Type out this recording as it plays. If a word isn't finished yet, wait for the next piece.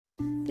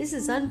This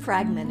is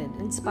Unfragmented,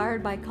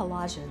 inspired by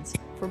Colossians.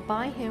 For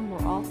by him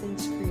were all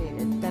things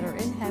created, that are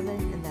in heaven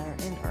and that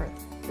are in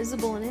earth,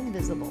 visible and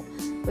invisible,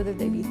 whether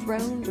they be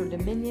thrones or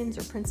dominions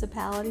or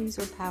principalities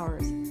or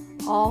powers.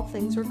 All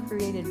things were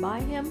created by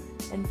him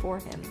and for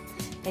him.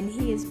 And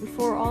he is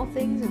before all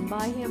things, and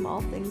by him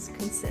all things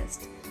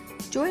consist.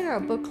 Join our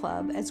book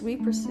club as we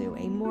pursue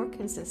a more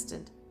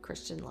consistent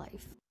Christian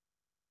life.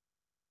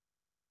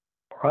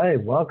 All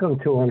right, welcome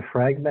to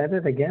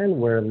Unfragmented again,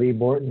 where Lee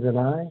Bortons and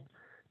I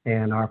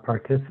and our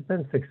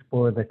participants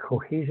explore the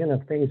cohesion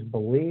of things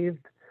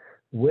believed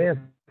with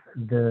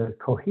the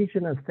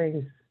cohesion of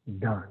things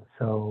done.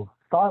 So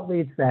thought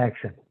leads to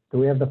action. Do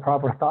we have the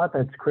proper thought?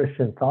 That's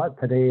Christian thought.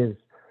 Today is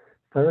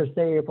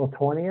Thursday, April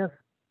 20th,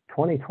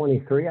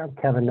 2023. I'm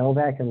Kevin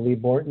Novak, and Lee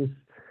Bortons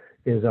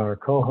is our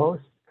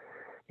co-host.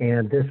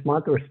 And this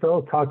month we're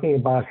still talking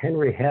about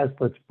Henry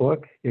Hazlitt's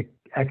book,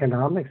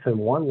 Economics in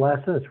One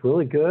Lesson. It's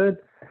really good.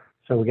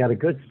 So we got a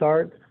good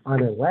start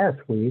on it last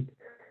week.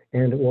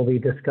 And we'll be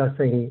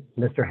discussing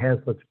Mr.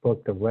 Hazlitt's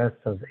book the rest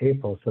of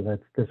April. So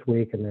that's this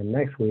week and then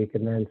next week.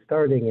 And then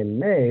starting in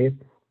May,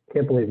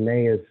 can't believe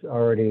May is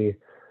already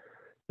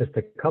just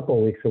a couple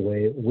of weeks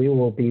away, we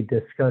will be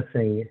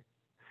discussing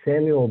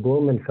Samuel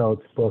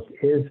Blumenfeld's book,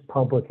 Is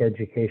Public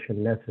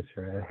Education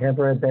Necessary? I have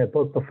read that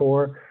book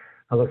before.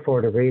 I look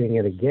forward to reading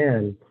it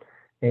again.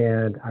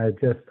 And I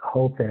just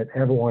hope that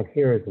everyone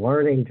here is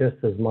learning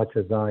just as much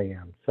as I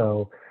am.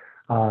 So,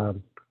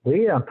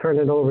 Lee, I'll turn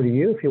it over to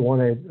you if you want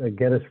to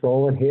get us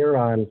rolling here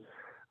on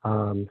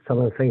some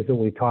of the things that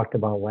we talked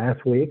about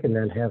last week, and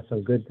then have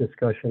some good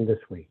discussion this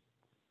week.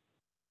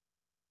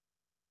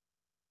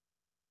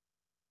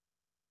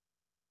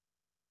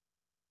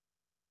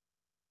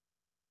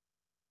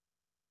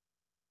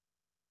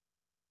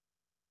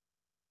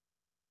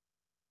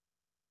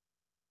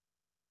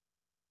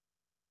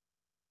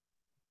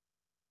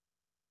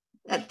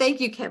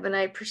 Thank you, Kevin.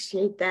 I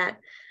appreciate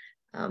that.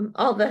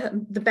 All the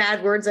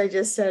bad words I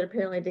just said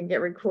apparently didn't get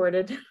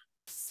recorded.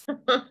 So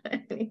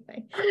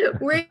anyway,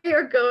 we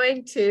are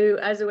going to,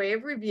 as a way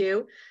of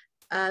review,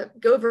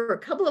 go over a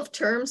couple of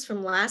terms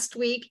from last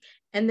week,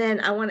 and then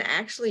I want to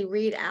actually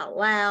read out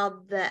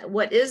loud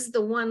what is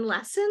the one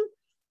lesson.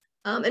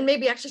 And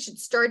maybe I actually should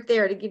start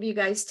there to give you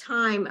guys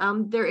time.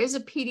 There is a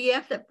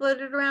PDF that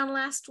floated around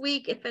last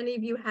week. If any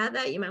of you have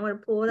that, you might want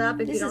to pull it up.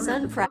 If this you don't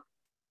have the book.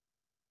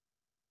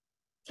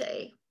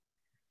 Okay.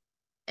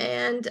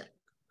 And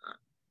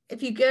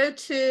if you go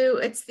to,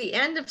 it's the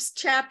end of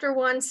chapter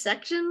 1,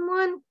 section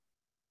 1.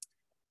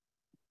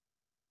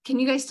 Can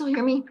you guys still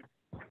hear me?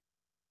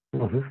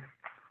 Mm-hmm.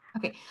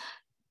 Okay.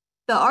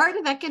 The art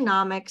of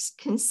economics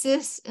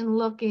consists in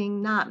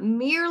looking not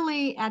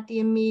merely at the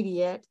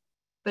immediate,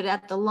 but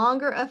at the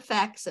longer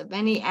effects of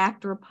any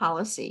act or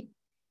policy.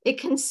 It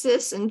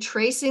consists in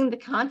tracing the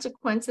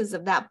consequences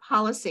of that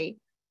policy,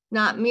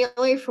 not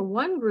merely for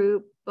one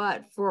group,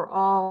 but for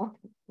all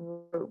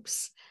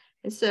groups.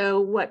 And so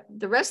what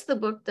the rest of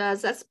the book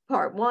does, that's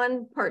part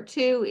 1. Part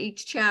 2,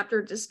 each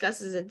chapter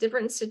discusses a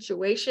different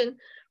situation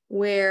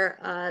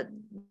where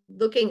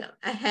looking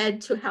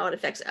ahead to how it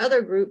affects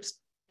other groups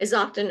is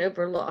often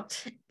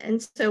overlooked.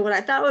 And so what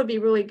I thought would be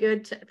really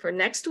good for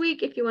next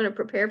week, if you want to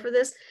prepare for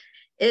this,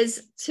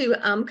 is to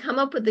come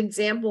up with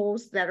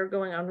examples that are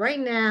going on right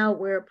now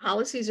where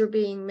policies are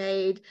being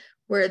made,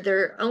 where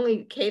they're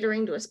only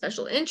catering to a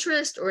special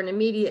interest or an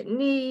immediate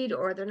need,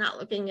 or they're not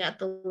looking at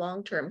the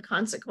long-term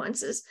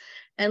consequences.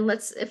 And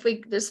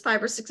there's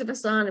 5 or 6 of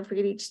us on, if we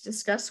could each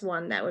discuss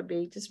one, that would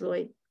be just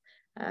really,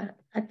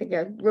 I think,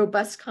 a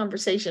robust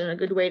conversation and a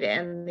good way to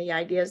end the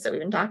ideas that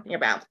we've been talking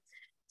about.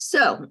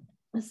 So,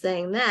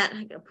 saying that,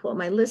 I gotta pull up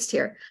my list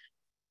here.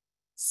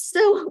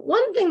 So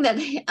one thing that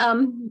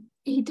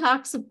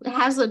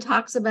Hazlitt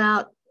talks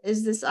about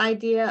is this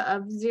idea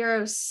of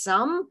zero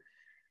sum,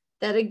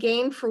 that a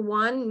gain for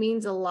one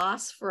means a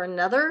loss for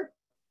another.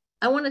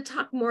 I want to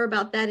talk more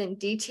about that in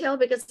detail,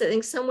 because I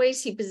think some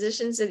ways he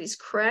positions it, he's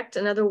correct,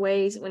 and other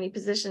ways when he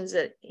positions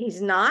it,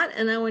 he's not.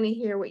 And I want to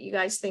hear what you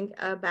guys think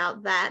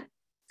about that.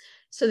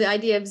 So the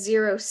idea of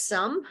zero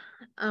sum,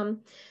 and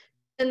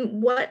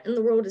what in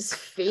the world is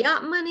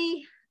fiat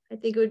money? I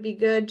think it would be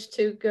good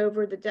to go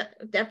over the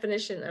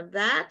definition of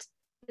that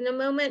in a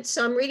moment.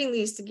 So I'm reading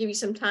these to give you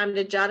some time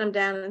to jot them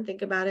down and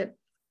think about it.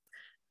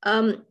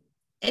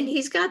 And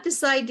he's got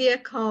this idea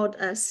called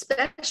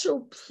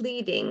special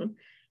pleading.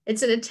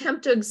 It's an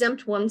attempt to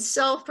exempt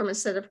oneself from a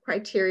set of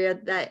criteria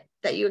that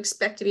you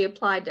expect to be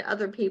applied to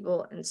other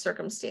people and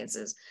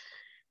circumstances.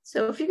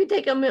 So if you could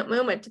take a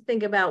moment to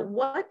think about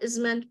what is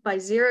meant by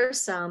zero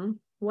sum,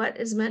 what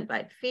is meant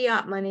by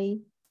fiat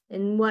money,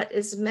 and what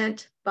is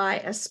meant by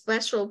a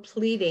special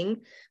pleading,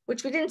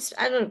 which we didn't,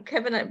 I don't know,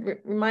 Kevin,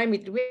 remind me,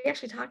 did we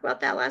actually talk about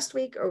that last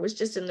week, or was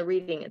just in the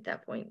reading at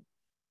that point?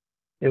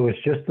 It was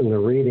just in the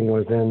reading. It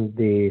was in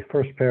the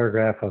first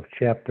paragraph of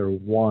chapter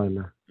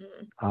 1,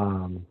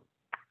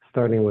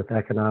 starting with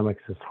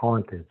economics is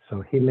haunted.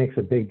 So he makes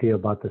a big deal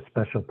about the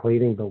special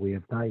pleading, but we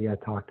have not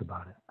yet talked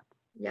about it.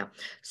 Yeah.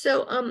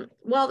 So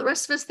while the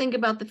rest of us think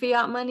about the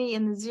fiat money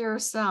and the zero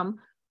sum,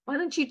 why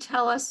don't you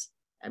tell us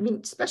I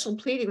mean, special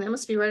pleading, that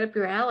must be right up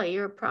your alley.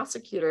 You're a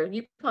prosecutor.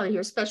 You probably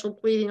hear special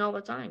pleading all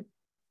the time.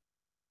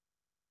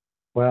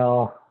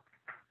 Well,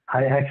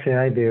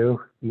 I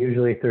do,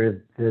 usually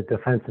through the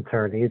defense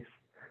attorneys.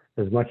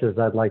 As much as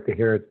I'd like to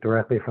hear it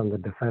directly from the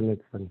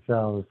defendants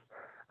themselves,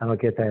 I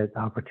don't get that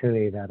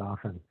opportunity that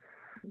often.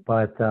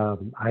 But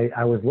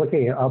I was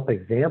looking up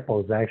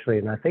examples actually,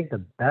 and I think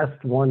the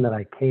best one that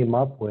I came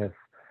up with,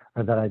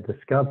 or that I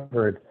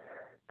discovered,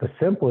 the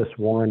simplest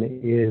one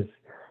is,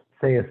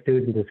 say a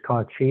student is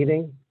caught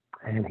cheating,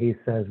 and he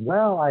says,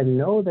 well, I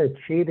know that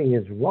cheating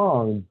is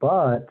wrong,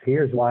 but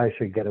here's why I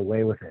should get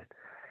away with it.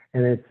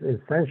 And it's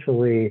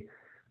essentially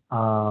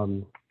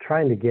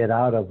trying to get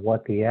out of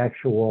what the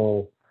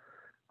actual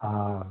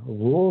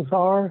rules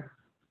are,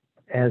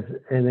 as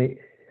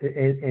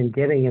and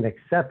getting an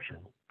exception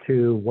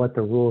to what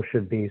the rule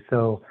should be.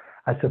 So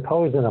I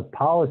suppose in a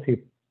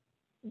policy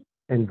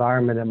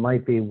environment, it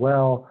might be,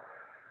 well,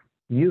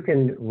 you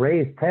can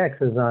raise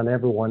taxes on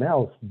everyone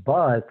else,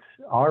 but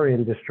our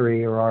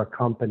industry or our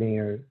company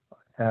or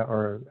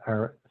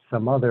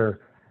some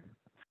other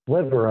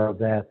sliver of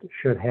that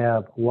should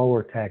have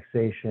lower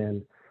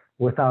taxation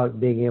without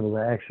being able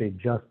to actually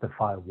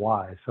justify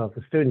why. So if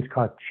a student's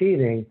caught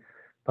cheating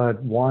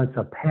but wants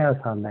a pass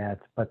on that,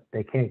 but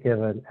they can't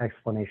give an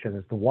explanation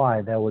as to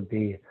why, that would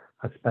be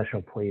a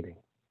special pleading.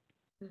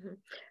 Mm-hmm.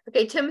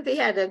 Okay, Timothy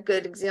had a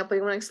good example.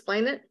 You want to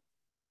explain it?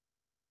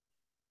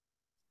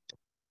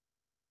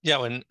 Yeah,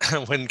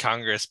 when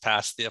Congress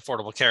passed the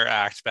Affordable Care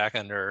Act back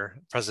under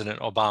President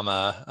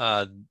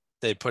Obama,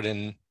 they put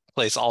in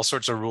place all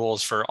sorts of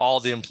rules for all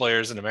the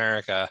employers in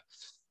America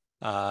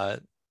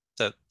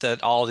that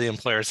all the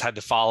employers had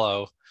to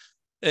follow,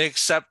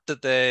 except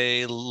that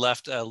they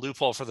left a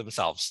loophole for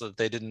themselves so that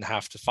they didn't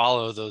have to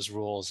follow those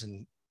rules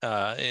in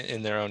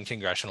their own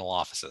congressional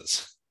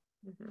offices.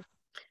 Mm-hmm.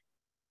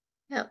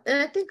 Yeah,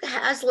 and I think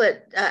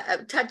Hazlitt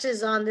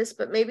touches on this,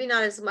 but maybe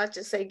not as much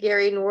as, say,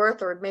 Gary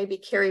North or maybe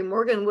Carrie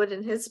Morgan would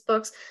in his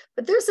books.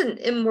 But there's an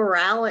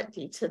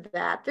immorality to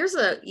that. There's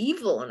an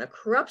evil and a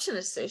corruption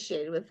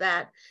associated with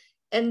that.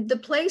 And the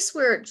place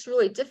where it's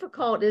really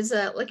difficult is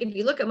like if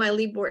you look at my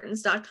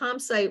leebortons.com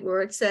site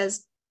where it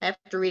says, I have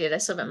to read it, I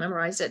still haven't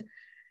memorized it.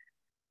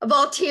 Of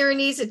all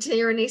tyrannies, a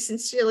tyranny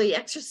sincerely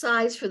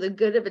exercised for the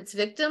good of its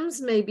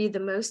victims may be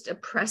the most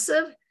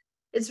oppressive.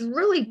 It's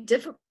really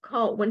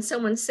difficult when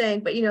someone's saying,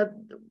 but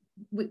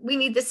we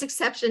need this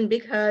exception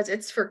because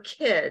it's for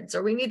kids,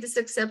 or we need this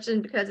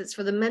exception because it's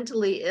for the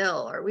mentally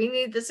ill, or we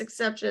need this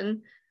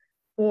exception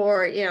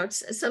for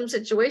some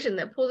situation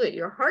that pulls at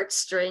your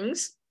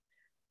heartstrings,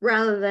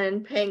 rather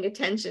than paying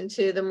attention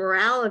to the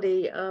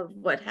morality of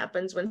what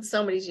happens when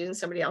somebody's using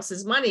somebody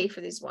else's money for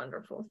these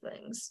wonderful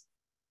things.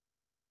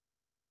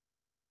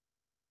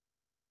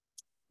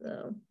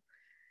 So,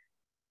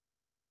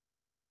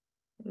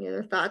 any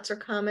other thoughts or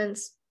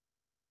comments?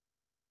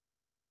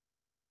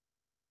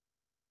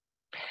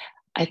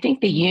 I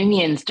think the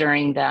unions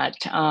during that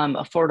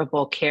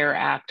Affordable Care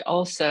Act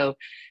also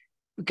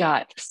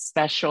got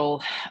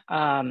special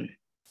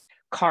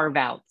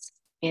carve-outs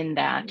in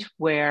that,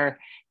 where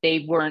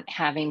they weren't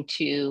having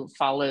to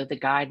follow the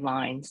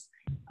guidelines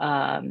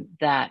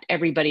that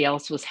everybody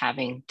else was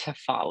having to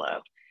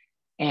follow.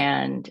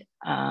 And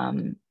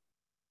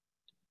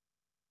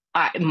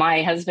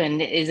my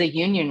husband is a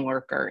union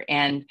worker,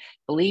 and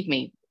believe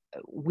me,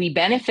 we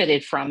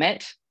benefited from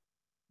it,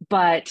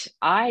 but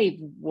I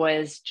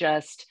was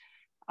just,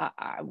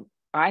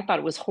 I thought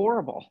it was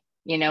horrible.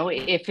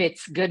 If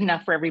it's good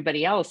enough for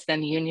everybody else,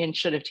 then the union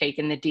should have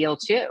taken the deal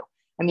too.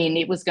 I mean,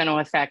 it was going to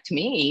affect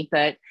me,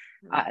 but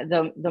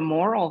the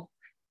moral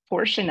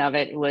portion of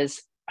it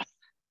was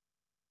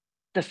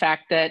the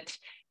fact that,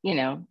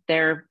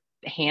 their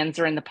hands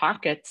are in the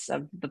pockets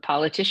of the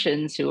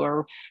politicians who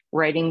are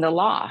writing the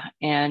law.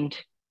 And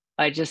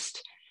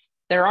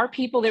there are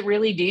people that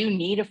really do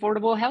need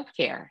affordable health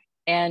care.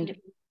 And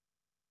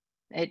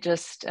it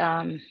just,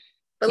 but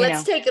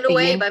let's take it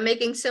away by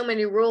making so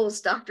many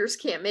rules, doctors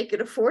can't make it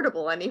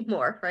affordable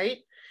anymore, right?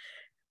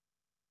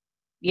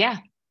 Yeah,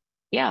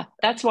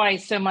 that's why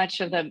so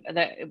much of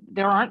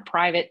there aren't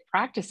private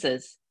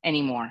practices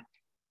anymore,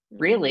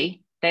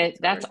 really.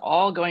 That's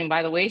all going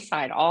by the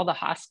wayside. All the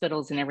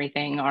hospitals and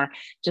everything are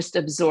just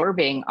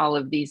absorbing all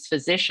of these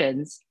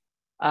physicians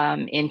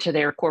into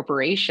their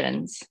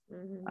corporations.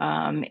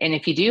 And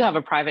if you do have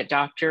a private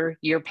doctor,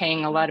 you're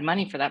paying a lot of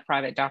money for that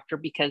private doctor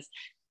because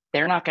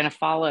they're not going to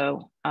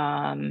follow,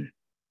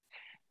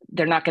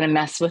 they're not going to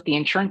mess with the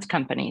insurance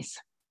companies.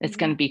 It's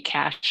going to be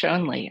cash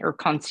only or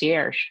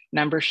concierge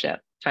membership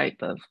type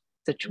of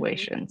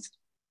situations.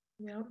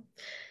 Yeah.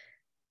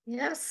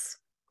 Yes,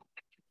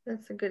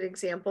 that's a good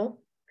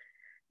example.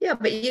 Yeah,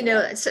 but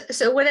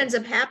so what ends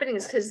up happening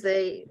is because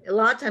a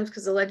lot of times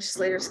the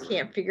legislators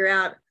can't figure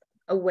out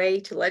a way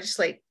to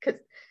legislate,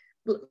 because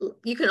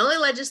you can only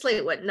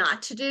legislate what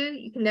not to do.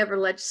 You can never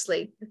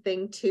legislate the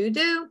thing to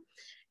do.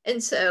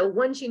 And so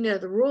once you know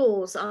the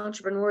rules,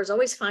 entrepreneurs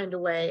always find a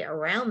way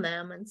around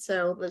them. And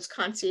so those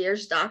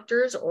concierge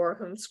doctors or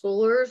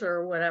homeschoolers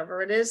or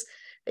whatever it is,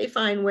 they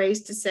find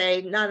ways to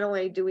say, not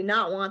only do we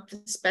not want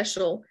the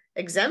special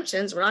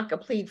exemptions, we're not going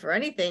to plead for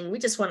anything, we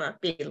just want to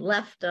be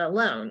left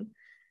alone.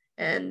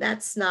 And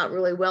that's not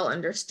really well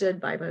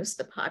understood by most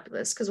of the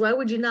populace, because why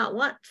would you not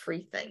want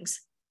free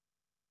things?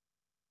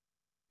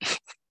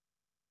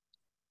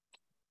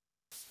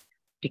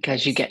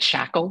 Because you get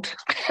shackled,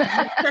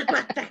 to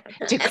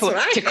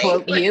to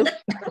quote you.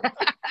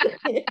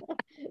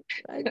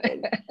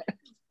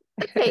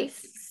 Okay,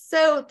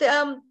 so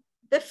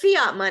the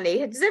fiat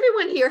money, does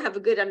everyone here have a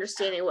good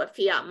understanding of what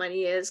fiat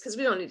money is? Because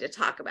we don't need to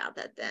talk about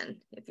that then,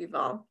 if you've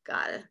all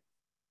got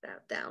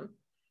that down.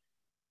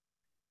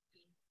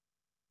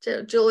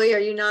 So, Julie, are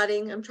you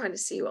nodding? I'm trying to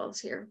see who else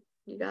here.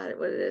 You got it,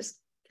 what it is?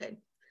 Okay.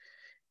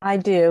 I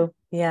do,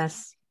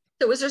 yes.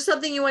 So was there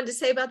something you wanted to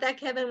say about that,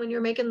 Kevin, when you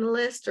were making the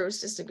list, or was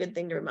it just a good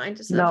thing to remind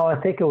us of? No, I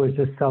think it was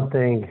just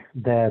something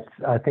that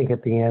I think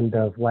at the end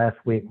of last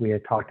week we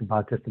had talked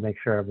about, just to make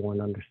sure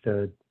everyone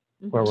understood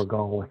where we're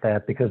going with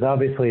that, because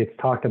obviously it's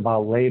talked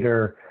about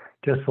later,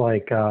 just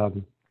like I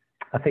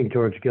think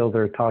George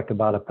Gilder talked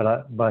about it,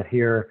 but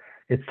here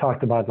it's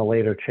talked about in the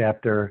later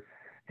chapter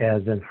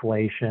as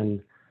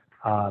inflation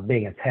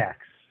being a tax.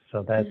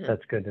 So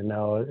that's good to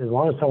know. As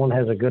long as someone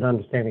has a good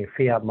understanding of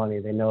fiat money,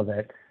 they know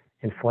that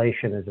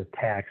inflation is a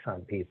tax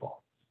on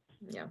people.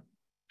 Yeah.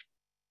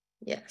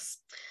 Yes.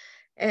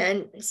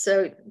 And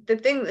so the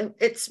thing that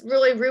it's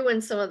really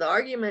ruined some of the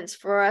arguments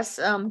for us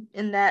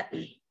in that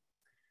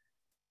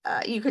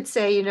you could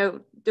say, you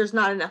know, there's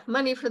not enough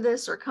money for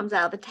this, or it comes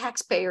out of the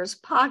taxpayers'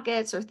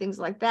 pockets or things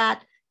like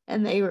that.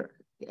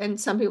 And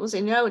some people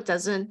say, no, it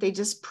doesn't. They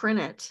just print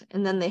it.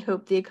 And then they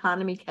hope the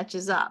economy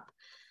catches up.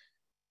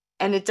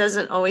 And it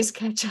doesn't always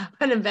catch up.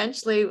 And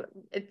eventually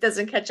it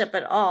doesn't catch up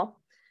at all.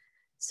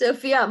 So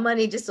fiat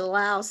money just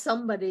allows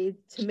somebody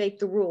to make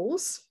the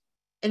rules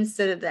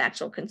instead of the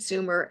actual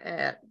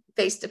consumer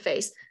face to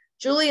face.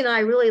 Julie and I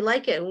really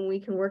like it when we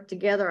can work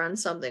together on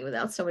something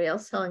without somebody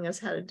else telling us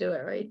how to do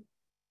it, right?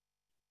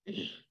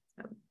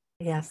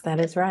 Yes, that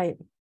is right.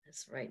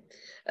 That's right.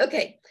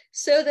 Okay,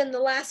 so then the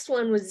last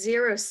one was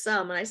zero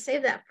sum. And I say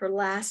that for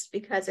last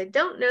because I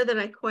don't know that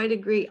I quite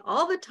agree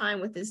all the time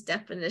with his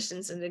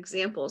definitions and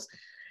examples.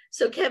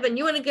 So Kevin,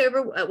 you want to go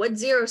over what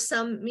zero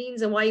sum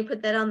means and why you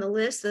put that on the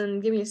list,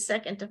 and give me a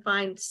second to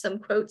find some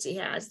quotes he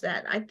has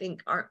that I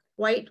think aren't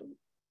quite,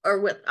 or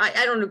what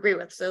I don't agree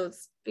with. So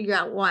let's figure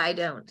out why I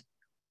don't.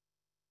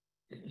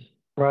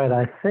 Right.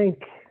 I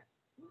think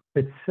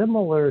it's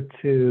similar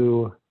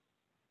to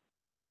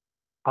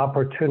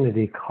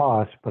opportunity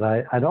cost, but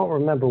I don't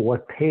remember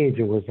what page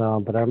it was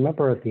on, but I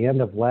remember at the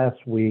end of last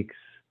week's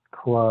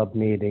club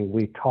meeting,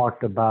 we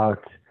talked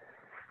about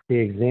the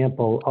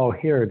example. Oh,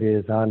 here it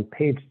is on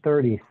page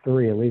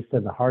 33, at least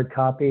in the hard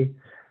copy.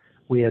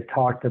 We had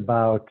talked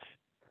about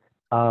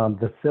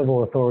the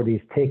civil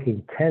authorities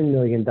taking $10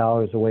 million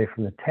away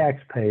from the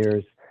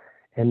taxpayers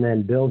and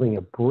then building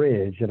a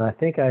bridge. And I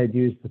think I had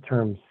used the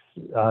term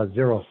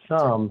zero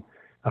sum.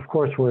 Of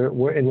course,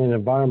 we're in an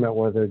environment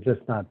where they're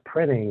just not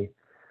printing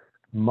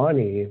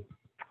money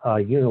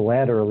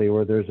unilaterally,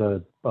 where there's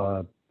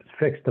a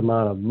fixed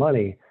amount of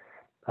money.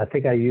 I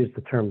think I used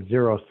the term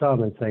zero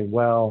sum and saying,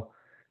 well,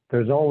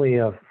 there's only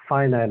a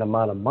finite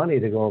amount of money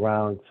to go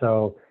around,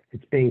 so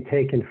it's being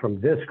taken from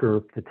this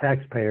group, the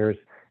taxpayers,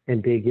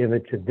 and being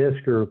given to this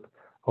group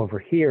over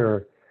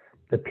here,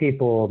 the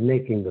people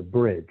making the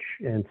bridge.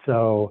 And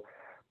so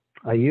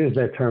I use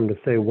that term to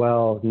say,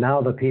 well,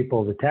 now the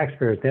people, the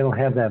taxpayers, they don't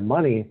have that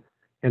money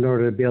in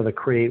order to be able to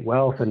create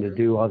wealth and to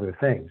do other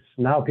things.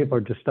 Now people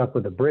are just stuck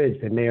with a bridge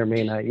they may or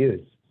may not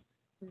use.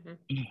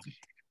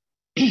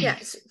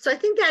 Yes, so I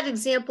think that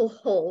example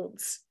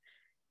holds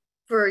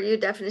for your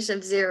definition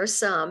of zero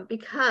sum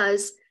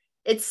because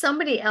it's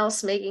somebody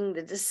else making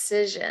the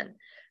decision.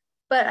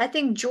 But I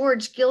think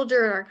George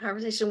Gilder in our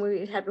conversation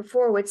we had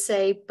before would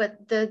say,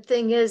 but the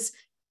thing is,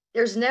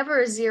 there's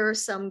never a zero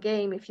sum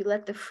game if you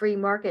let the free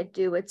market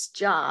do its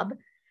job,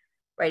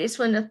 right? It's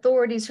when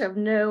authorities who have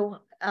no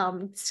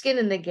skin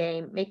in the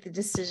game make the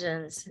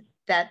decisions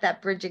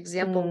that bridge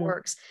example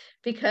works.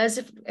 Because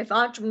if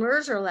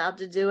entrepreneurs are allowed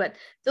to do it,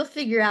 they'll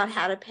figure out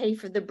how to pay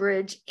for the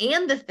bridge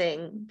and the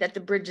thing that the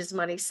bridge's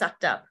money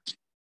sucked up.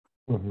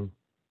 Do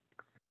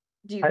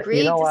you agree?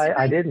 You know,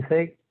 I didn't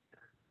think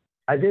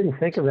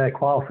of that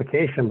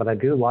qualification, but I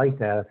do like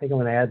that. I think I'm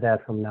going to add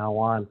that from now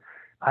on.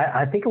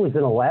 I think it was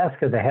in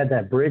Alaska they had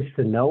that bridge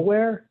to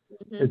nowhere.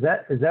 Does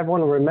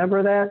everyone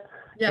remember that?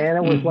 Yeah. And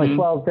it was like,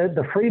 well,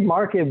 the free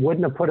market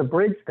wouldn't have put a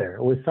bridge there.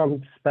 It was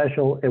some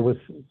special, it was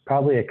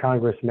probably a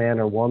congressman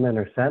or woman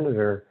or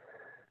senator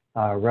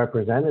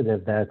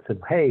representative that said,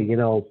 hey, you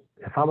know,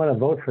 if I'm going to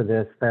vote for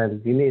this,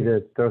 then you need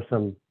to throw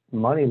some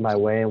money my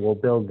way and we'll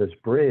build this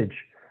bridge.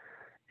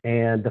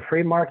 And the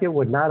free market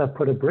would not have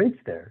put a bridge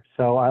there.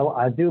 So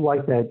I do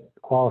like that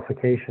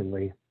qualification,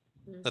 Lee.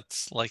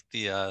 That's like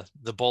the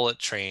bullet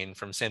train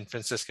from San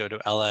Francisco to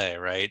LA,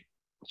 right?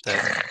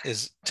 That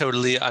is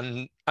totally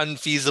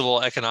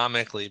unfeasible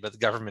economically, but the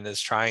government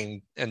is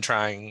trying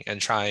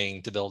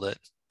to build it.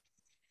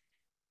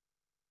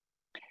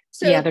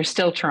 So, yeah, they're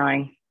still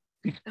trying.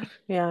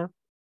 Yeah.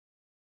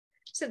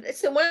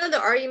 So one of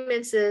the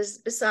arguments is,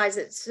 besides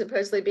it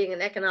supposedly being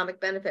an economic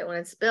benefit when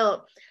it's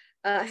built,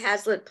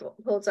 Hazlitt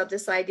holds up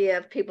this idea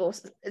of people,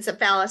 it's a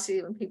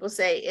fallacy when people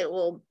say it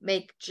will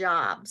make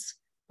jobs.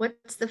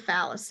 What's the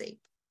fallacy?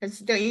 Because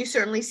don't you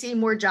certainly see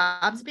more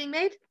jobs being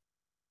made?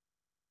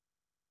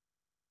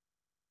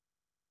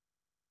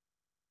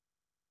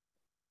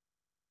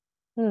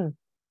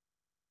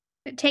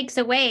 It takes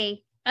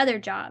away other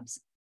jobs,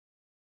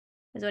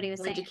 is what he was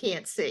Like saying. you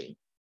can't see.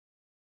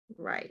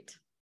 Right.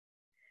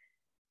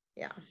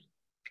 Yeah.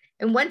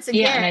 And once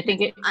again, Yeah, and I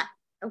think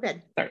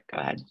okay. Sorry,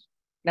 go ahead.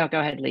 No, go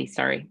ahead, Lee.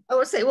 Sorry. I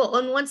would say, well,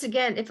 and once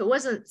again, if it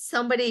wasn't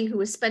somebody who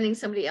was spending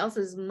somebody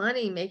else's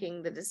money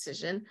making the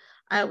decision,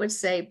 I would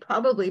say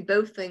probably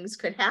both things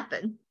could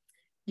happen.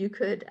 You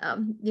could,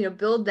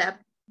 build that.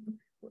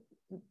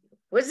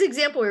 What's the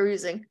example we were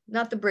using?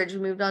 Not the bridge. We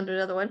moved on to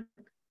another one.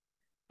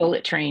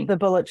 Bullet train. The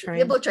bullet train.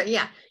 The bullet train.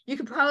 Yeah, you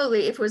could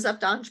probably, if it was up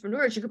to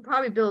entrepreneurs, you could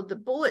probably build the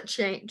bullet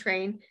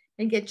train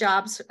and get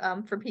jobs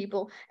for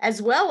people,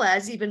 as well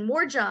as even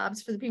more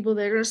jobs for the people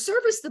that are going to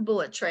service the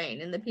bullet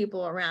train and the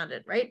people around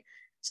it, right?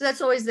 So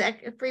that's always the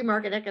free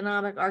market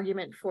economic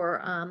argument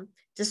for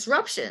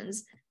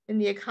disruptions in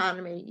the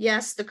economy.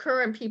 Yes, the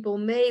current people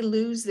may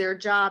lose their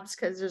jobs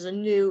because there's a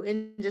new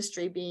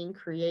industry being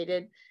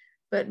created,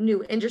 but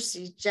new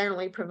industries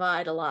generally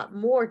provide a lot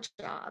more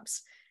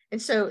jobs.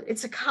 And so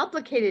it's a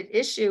complicated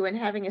issue, and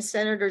having a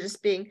senator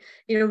just being,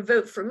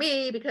 vote for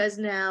me because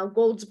now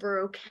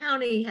Goldsboro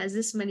County has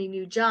this many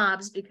new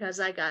jobs because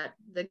I got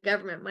the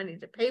government money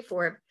to pay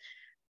for it.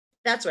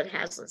 That's what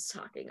Hazlitt's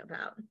talking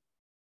about.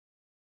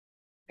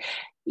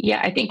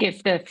 Yeah, I think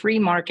if the free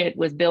market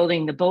was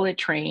building the bullet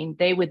train,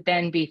 they would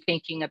then be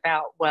thinking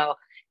about, well,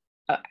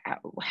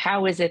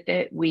 how is it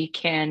that we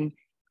can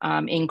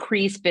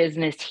increase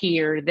business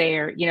here,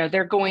 there?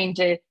 They're going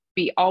to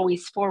be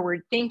always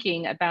forward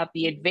thinking about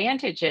the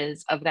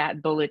advantages of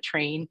that bullet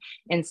train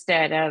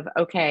instead of,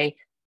 okay,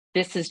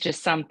 this is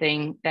just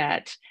something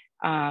that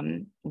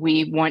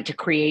we want to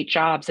create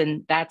jobs,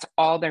 and that's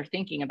all they're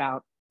thinking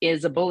about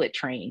is a bullet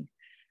train.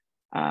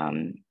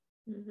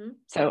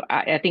 So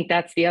I think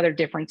that's the other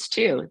difference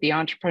too. The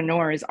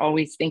entrepreneur is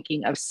always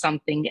thinking of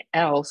something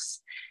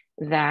else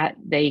that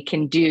they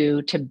can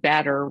do to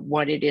better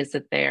what it is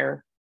that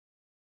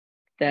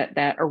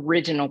that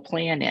original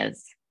plan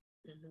is.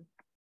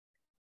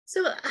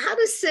 So how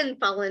does sin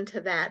fall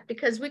into that?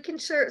 Because we can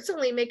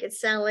certainly make it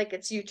sound like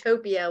it's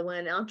utopia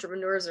when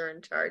entrepreneurs are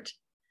in charge.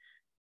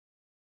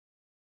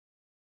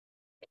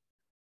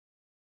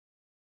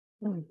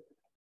 Well,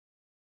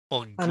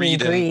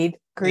 greed.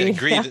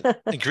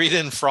 Greed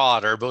and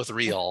fraud are both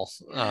real.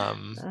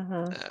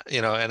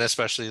 And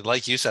especially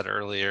like you said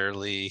earlier,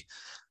 Lee,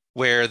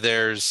 where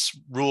there's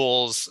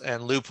rules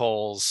and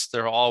loopholes,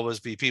 there will always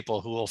be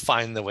people who will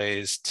find the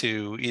ways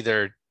to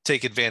either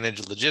take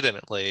advantage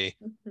legitimately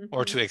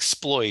or to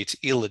exploit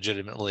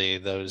illegitimately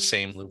those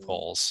same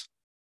loopholes.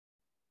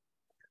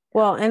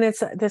 Well, and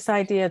it's this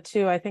idea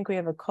too. I think we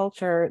have a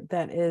culture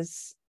that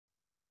is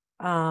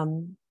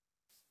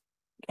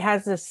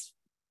has this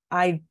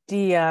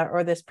idea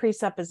or this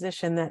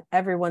presupposition that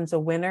everyone's a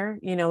winner,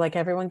 like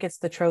everyone gets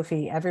the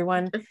trophy,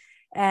 everyone.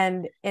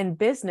 And in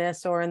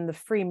business or in the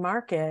free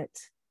market,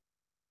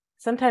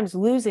 sometimes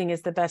losing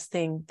is the best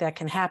thing that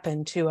can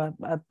happen to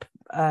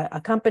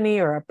a company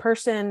or a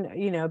person,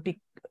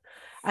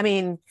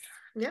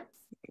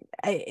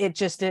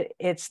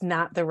 it's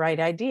not the right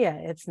idea.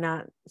 It's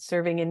not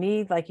serving a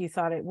need like you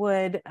thought it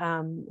would.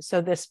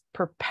 So this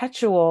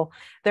perpetual,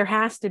 there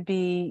has to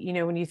be,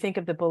 when you think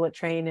of the bullet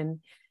train and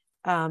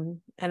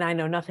I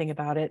know nothing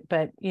about it,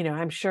 but,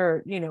 I'm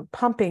sure,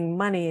 pumping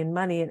money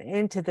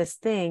into this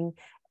thing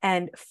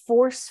and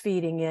force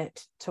feeding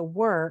it to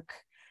work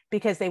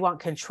because they want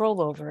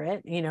control over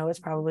it. It's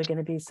probably going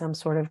to be some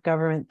sort of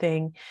government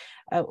thing.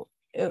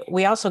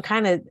 We also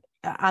kind of,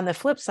 on the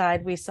flip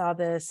side, we saw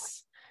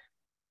this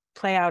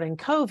play out in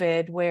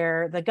COVID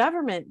where the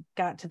government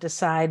got to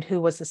decide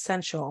who was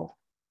essential,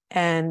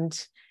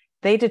 and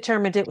they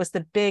determined it was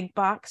the big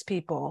box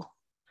people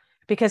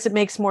because it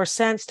makes more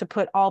sense to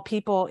put all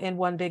people in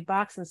one big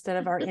box instead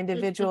of our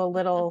individual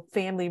little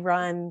family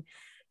run,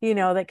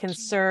 that can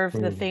serve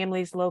the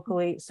families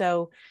locally.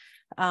 So,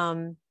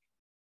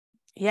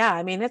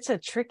 it's a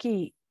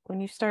tricky,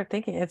 when you start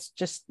thinking,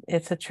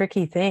 it's a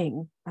tricky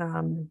thing.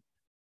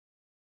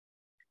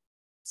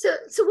 So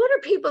what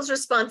are people's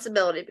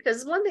responsibility?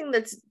 Because one thing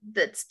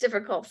that's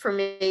difficult for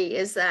me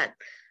is that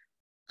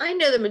I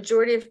know the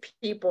majority of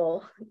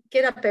people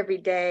get up every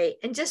day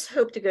and just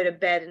hope to go to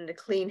bed in a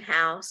clean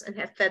house and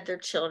have fed their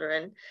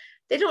children.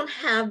 They don't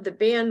have the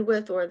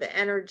bandwidth or the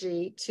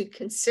energy to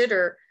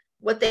consider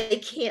what they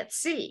can't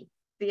see,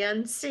 the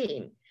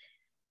unseen.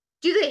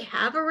 Do they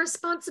have a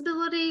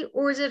responsibility,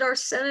 or is it our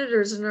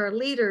senators and our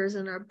leaders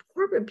and our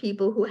corporate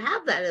people who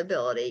have that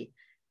ability?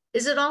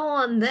 Is it all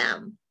on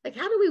them? Like,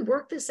 how do we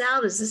work this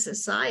out as a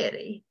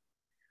society?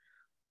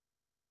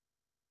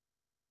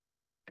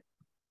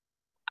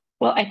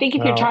 Well, I think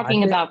if you're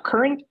talking about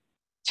current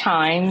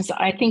times,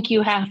 I think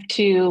you have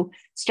to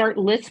start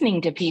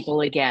listening to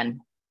people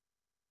again.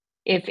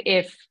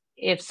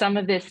 if some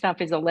of this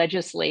stuff is a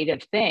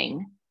legislative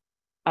thing,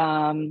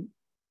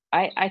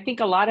 I think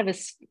a lot of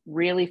us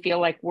really feel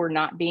like we're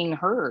not being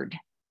heard.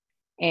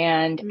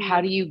 And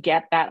how do you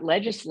get that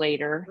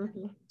legislator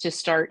to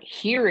start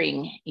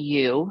hearing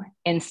you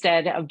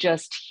instead of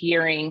just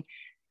hearing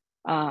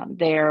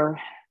the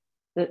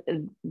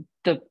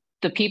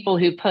people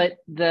who put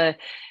the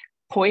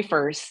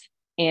coifers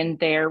in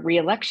their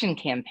reelection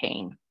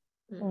campaign?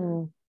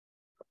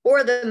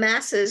 Or the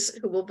masses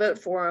who will vote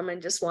for them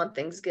and just want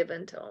things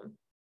given to them.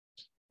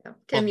 Yeah.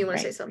 Tim, you want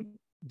to say something?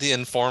 The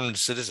informed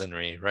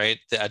citizenry, right?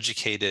 The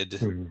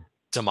educated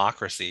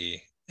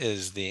democracy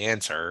is the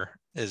answer,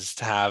 is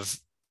to have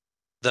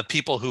the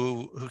people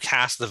who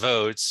cast the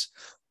votes,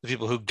 the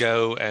people who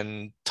go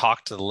and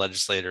talk to the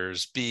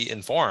legislators, be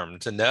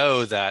informed, to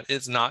know that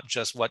it's not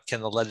just what can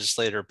the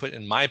legislator put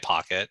in my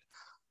pocket,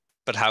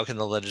 but how can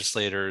the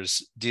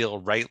legislators deal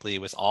rightly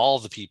with all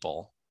the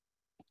people.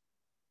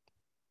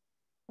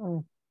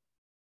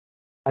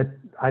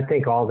 I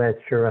think all that's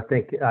true. I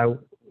think I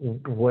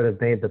would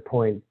have made the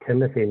point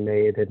Timothy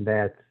made, in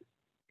that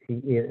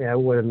I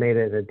would have made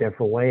it a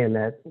different way, in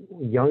that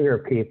younger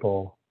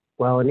people,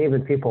 well, and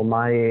even people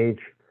my age,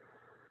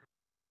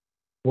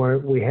 where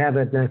we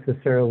haven't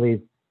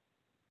necessarily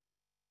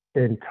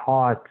been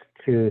taught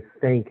to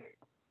think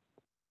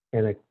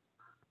in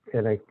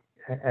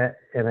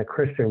a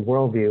Christian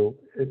worldview.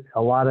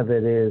 A lot of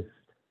it is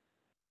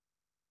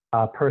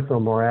personal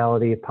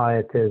morality,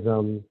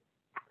 pietism.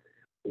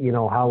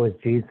 How is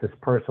Jesus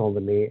personal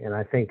to me? And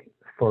I think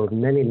for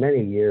many,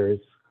 many years,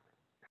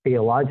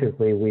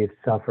 theologically, we've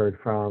suffered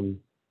from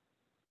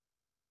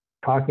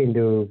talking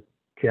to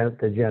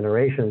the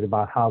generations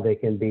about how they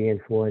can be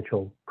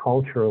influential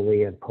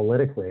culturally and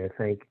politically. I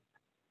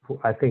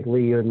think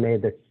Lee, you had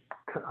made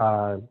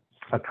a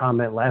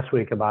comment last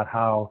week about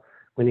how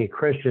we need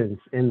Christians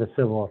in the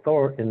civil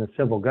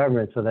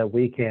government so that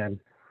we can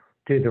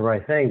do the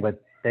right thing,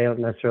 but they don't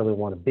necessarily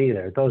want to be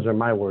there. Those are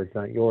my words,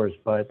 not yours.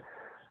 But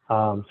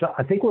so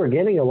I think we're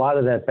getting a lot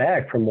of that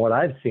back from what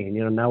I've seen.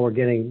 Now we're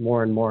getting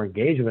more and more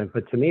engagement,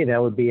 but to me,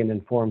 that would be an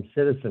informed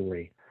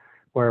citizenry,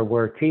 where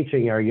we're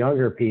teaching our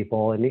younger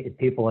people, and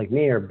people like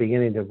me are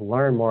beginning to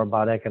learn more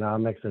about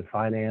economics and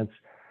finance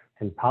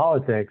and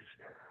politics,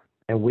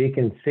 and we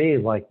can see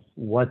like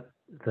what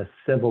the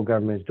civil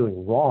government is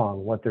doing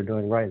wrong, what they're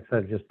doing right,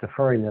 instead of just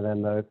deferring to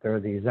them. They're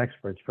these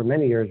experts. For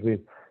many years,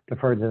 we've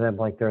deferred to them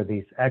like they're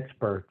these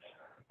experts,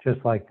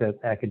 just like the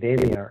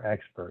academia are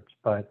experts,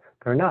 but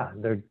they're not.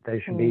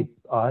 They should be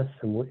us,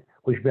 and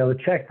we should be able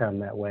to check them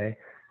that way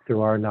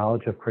through our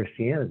knowledge of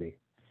Christianity.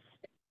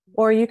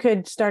 Or you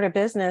could start a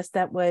business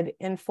that would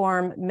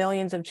inform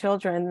millions of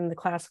children in the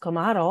classical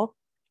model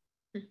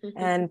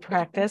and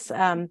practice.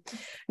 No,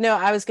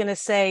 I was going to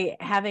say,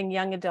 having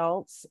young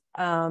adults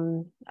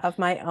of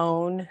my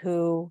own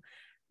who,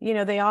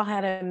 they all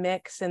had a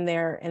mix in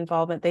their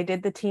involvement. They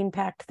did the Teen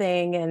Pact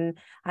thing, and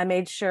I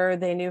made sure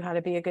they knew how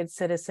to be a good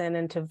citizen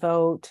and to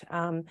vote.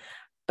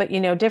 But,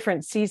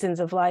 different seasons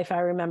of life. I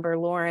remember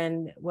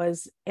Lauren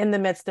was in the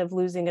midst of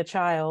losing a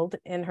child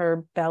in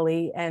her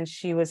belly, and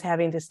she was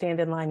having to stand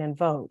in line and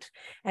vote.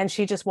 And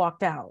she just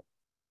walked out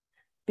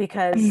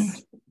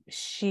because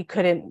she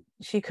couldn't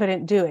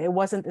do it. It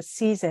wasn't the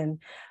season.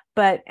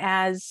 But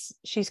as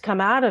she's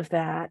come out of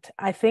that,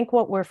 I think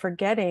what we're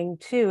forgetting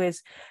too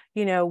is,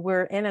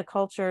 we're in a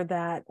culture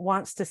that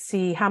wants to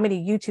see how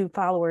many YouTube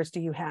followers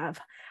do you have?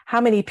 How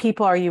many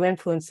people are you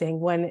influencing?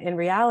 When in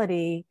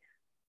reality,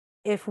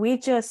 if we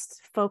just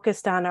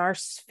focused on our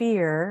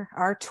sphere,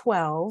 our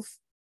 12,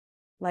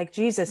 like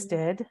Jesus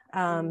did,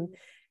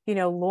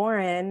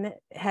 Lauren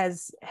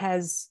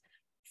has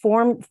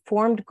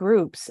formed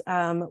groups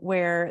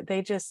where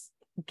they just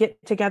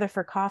get together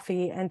for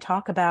coffee and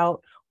talk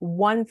about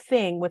one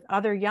thing with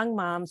other young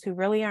moms who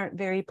really aren't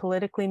very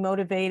politically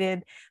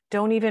motivated,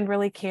 don't even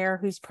really care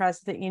who's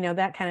president,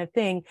 that kind of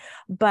thing,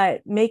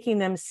 but making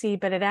them see,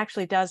 but it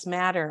actually does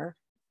matter.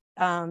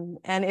 And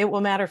it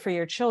will matter for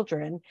your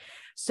children.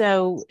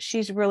 So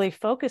she's really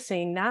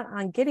focusing not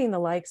on getting the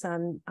likes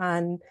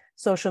on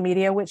social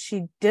media, which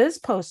she does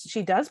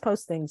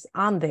post things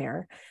on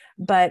there,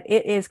 but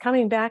it is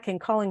coming back and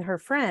calling her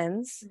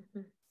friends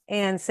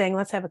and saying,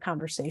 let's have a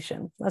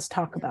conversation. Let's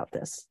talk about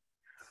this.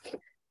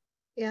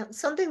 Yeah,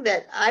 something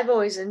that I've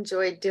always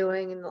enjoyed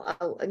doing,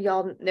 and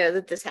y'all know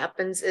that this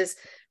happens, is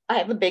I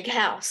have a big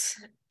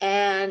house,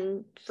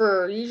 and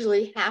for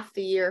usually half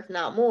the year, if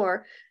not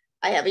more,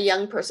 I have a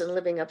young person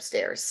living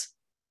upstairs,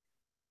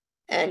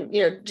 and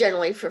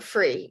generally for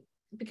free,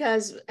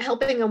 because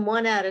helping them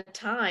one at a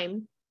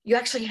time, you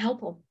actually help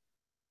them,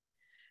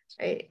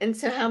 right? And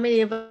so how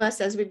many of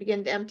us, as we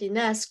begin to empty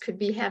nest, could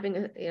be having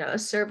a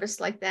service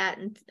like that?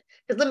 And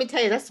but let me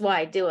tell you, that's why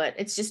I do it.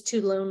 It's just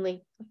too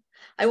lonely.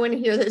 I want to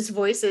hear those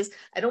voices.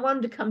 I don't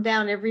want them to come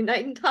down every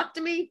night and talk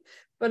to me,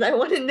 but I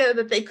want to know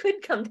that they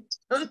could come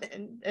down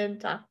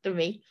and talk to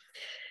me.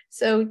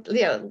 So,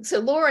 so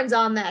Lauren's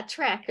on that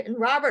track, and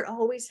Robert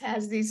always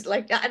has these,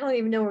 like, I don't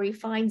even know where he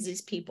finds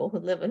these people who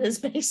live in his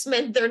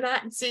basement. They're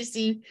not in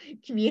CC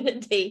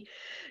community.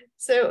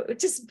 So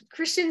just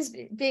Christians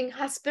being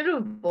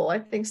hospitable, I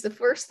think, is the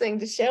first thing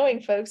to showing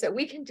folks that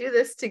we can do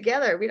this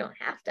together. We don't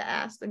have to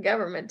ask the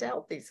government to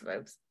help these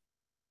folks.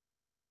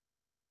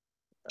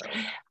 So.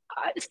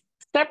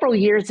 Several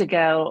years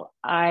ago,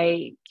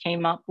 I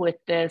came up with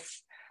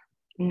this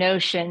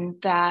notion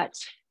that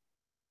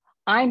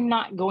I'm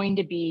not going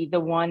to be the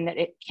one that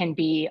it can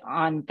be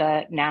on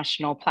the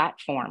national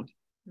platform.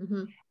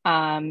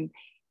 Mm-hmm.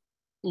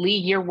 Lee,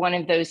 you're one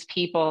of those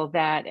people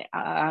that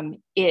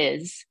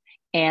is,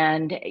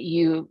 and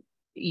you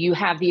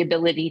have the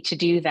ability to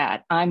do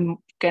that. I'm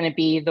going to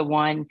be the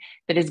one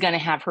that is going to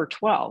have her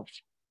 12.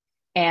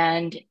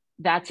 And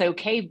that's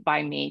okay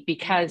by me,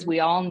 because we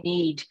all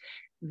need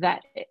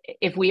that.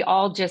 If we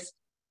all just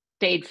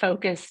stayed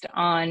focused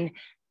on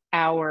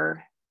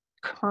our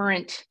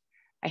current,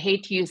 I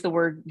hate to use the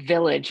word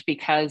village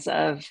because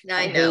of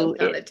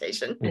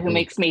connotation. Who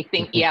makes me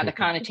think, the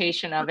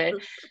connotation of it.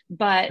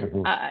 But,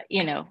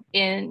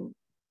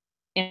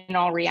 in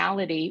all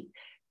reality,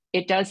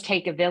 it does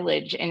take a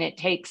village, and it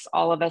takes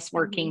all of us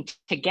working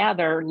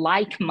together,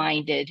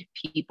 like-minded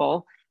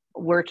people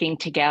working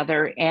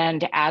together.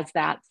 And as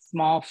that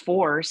small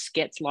force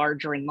gets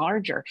larger and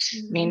larger,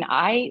 I mean,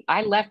 I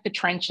left the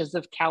trenches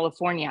of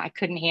California. I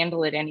couldn't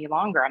handle it any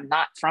longer. I'm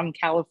not from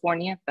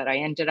California, but I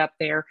ended up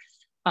there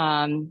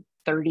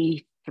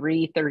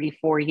 33,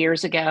 34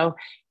 years ago,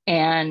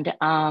 and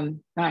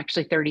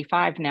actually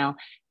 35 now.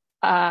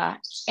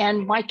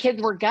 And my kids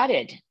were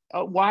gutted.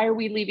 Why are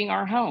we leaving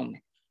our home?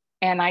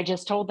 And I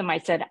just told them, I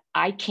said,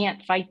 I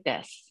can't fight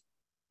this,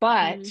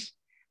 but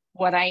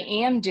what I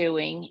am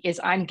doing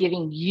is I'm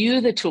giving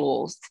you the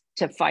tools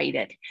to fight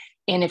it.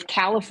 And if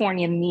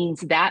California means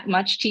that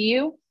much to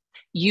you,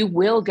 you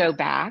will go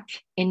back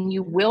and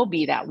you will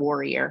be that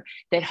warrior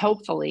that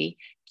hopefully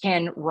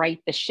can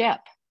right the ship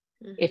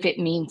if it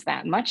means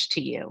that much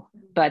to you.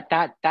 But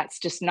that's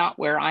just not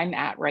where I'm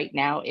at right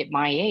now at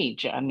my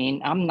age. I mean,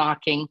 I'm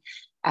knocking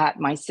at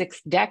my 6th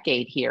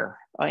decade here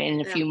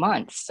in a few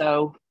months.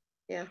 So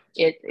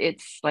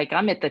it's like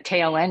I'm at the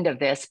tail end of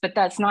this, but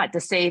that's not to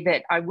say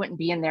that I wouldn't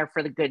be in there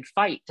for the good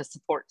fight to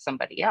support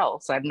somebody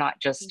else. I'm not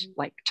just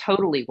like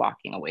totally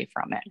walking away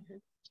from it.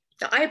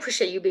 I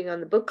appreciate you being on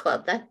the book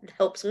club. That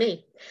helps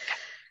me.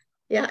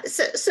 Yeah.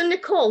 So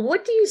Nicole,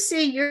 what do you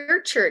see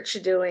your church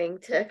doing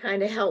to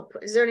kind of help?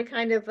 Is there any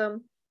kind of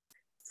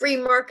free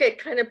market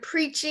kind of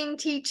preaching,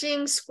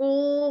 teaching,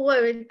 school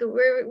where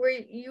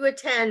you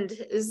attend?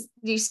 Do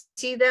you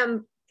see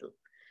them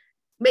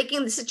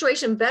making the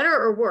situation better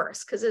or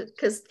worse?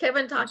 Because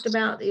Kevin talked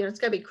about, it's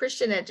got to be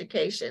Christian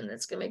education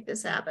that's going to make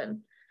this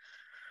happen.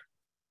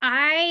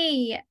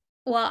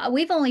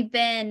 We've only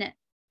been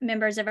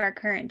members of our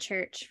current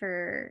church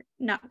for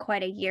not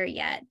quite a year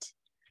yet.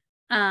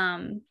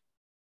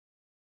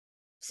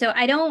 So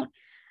I don't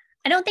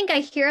think I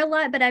hear a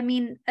lot, but I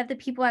mean, of the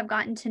people I've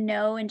gotten to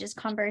know in just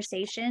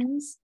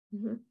conversations,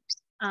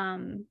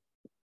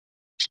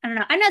 I don't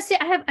know. I'm not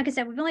saying like I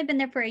said, we've only been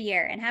there for a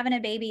year, and having a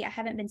baby, I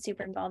haven't been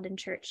super involved in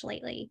church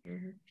lately.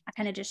 I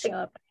kind of just show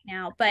up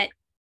now. But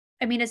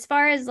I mean, as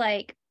far as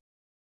like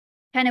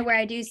kind of where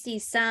I do see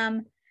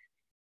some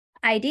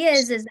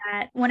ideas is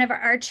that one of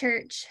our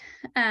church,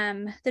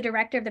 the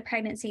director of the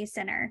pregnancy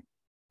center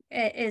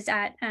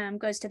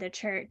goes to the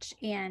church,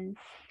 and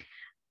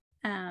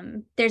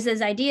there's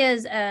those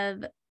ideas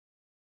of,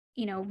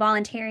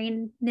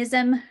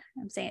 voluntarism.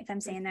 If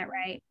I'm saying that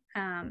right,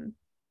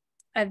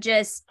 of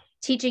just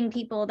teaching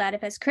people that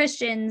if as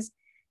Christians,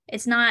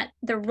 it's not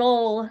the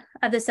role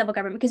of the civil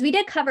government, because we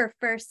did cover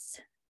 1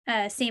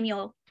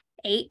 Samuel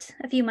 8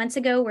 a few months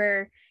ago,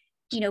 where,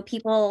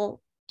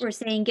 people were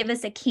saying, give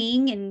us a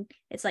king. And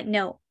it's like,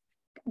 no,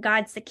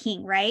 God's the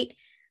king, right?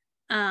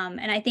 And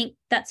I think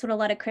that's what a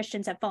lot of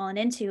Christians have fallen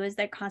into, is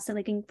they're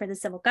constantly looking for the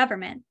civil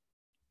government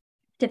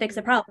to fix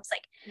the problems.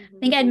 Like I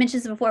think I had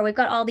mentioned this before, we've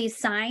got all these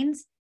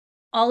signs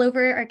all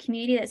over our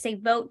community that say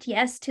vote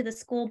yes to the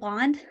school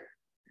bond.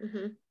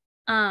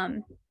 And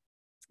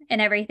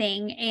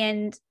everything.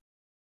 And,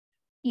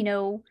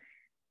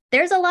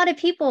 there's a lot of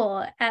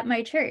people at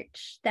my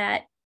church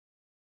that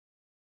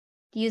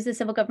use the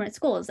civil government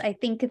schools. I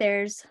think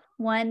there's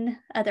one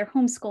other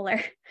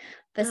homeschooler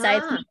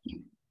besides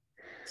me.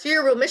 So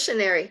you're a real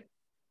missionary.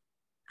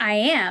 I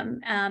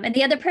am. And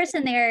the other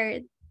person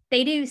there,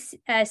 they do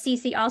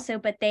CC also,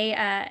 but they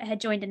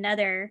had joined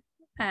another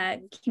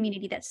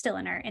community that's still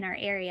in our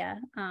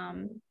area.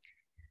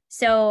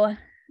 So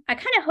I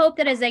kind of hope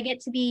that as I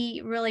get to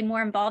be really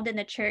more involved in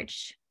the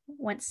church,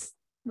 once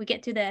we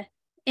get to the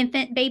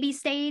infant baby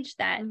stage,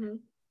 that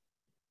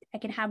I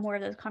can have more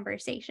of those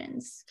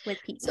conversations with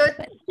people. So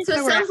it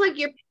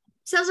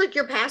sounds like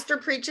your pastor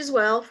preaches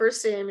well, 1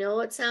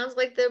 Samuel. It sounds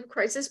like the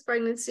crisis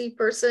pregnancy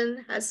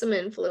person has some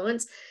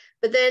influence,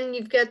 but then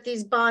you've got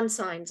these bond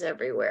signs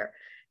everywhere.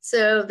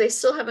 So they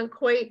still haven't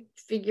quite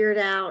figured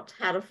out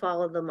how to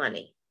follow the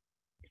money.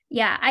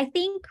 Yeah, I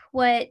think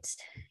what,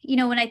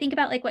 when I think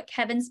about like what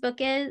Kevin's book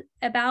is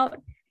about,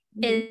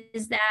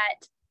 is that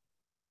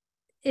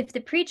if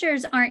the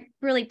preachers aren't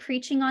really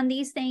preaching on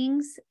these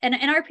things, and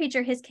our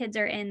preacher, his kids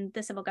are in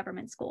the civil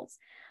government schools,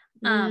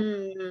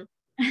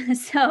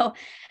 So,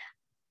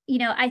 you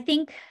know, I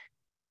think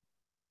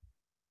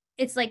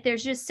it's like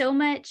there's so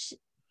much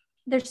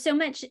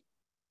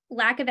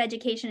lack of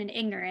education and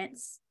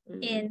ignorance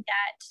in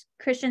that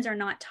Christians are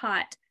not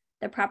taught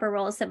the proper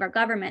role of civil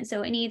government.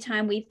 So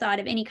anytime we've thought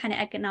of any kind of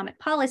economic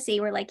policy,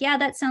 we're like, yeah,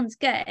 that sounds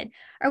good.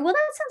 Or, well,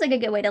 that sounds like a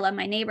good way to love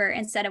my neighbor,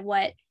 instead of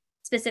what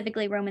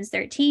specifically Romans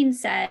 13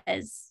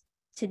 says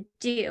to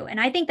do. And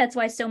I think that's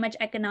why so much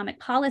economic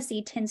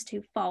policy tends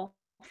to fall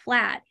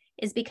flat,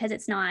 is because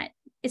it's not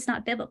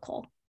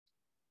biblical.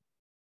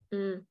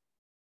 Yeah,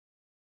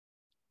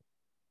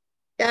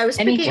 I was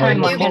picking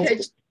on you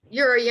because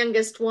you're our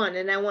youngest one,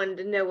 and I wanted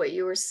to know what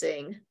you were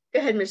seeing. Go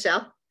ahead,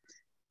 Michelle.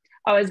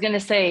 I was going to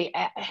say,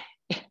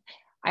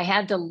 I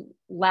had to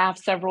laugh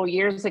several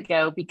years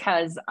ago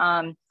because,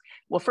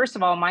 well, first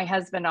of all, my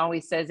husband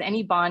always says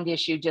any bond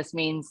issue just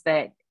means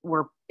that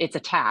it's a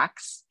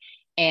tax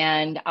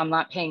and I'm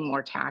not paying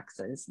more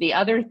taxes. The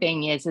other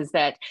thing is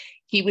that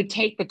he would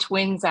take the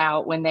twins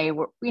out when they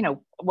were, you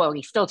know, well,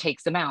 he still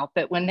takes them out,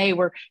 but when they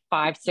were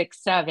 5,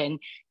 6, 7,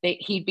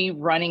 he'd be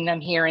running them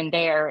here and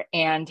there.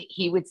 And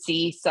he would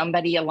see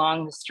somebody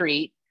along the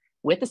street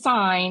with a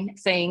sign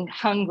saying,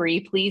 "Hungry,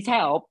 please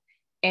help."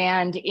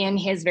 And in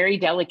his very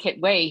delicate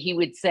way, he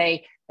would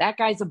say, "That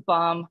guy's a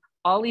bum.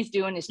 All he's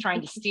doing is trying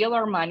to steal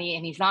our money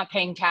and he's not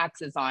paying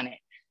taxes on it."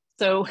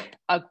 So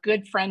a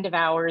good friend of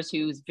ours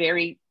who's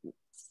very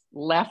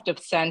left of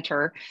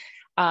center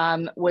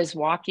was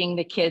walking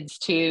the kids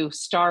to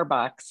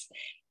Starbucks,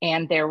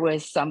 and there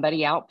was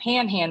somebody out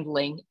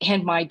panhandling.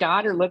 And my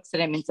daughter looks at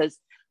him and says,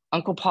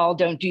 "Uncle Paul,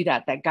 don't do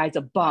that. That guy's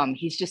a bum.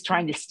 He's just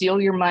trying to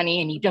steal your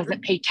money and he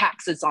doesn't pay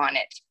taxes on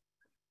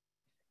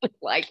it."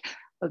 Like,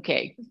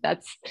 okay,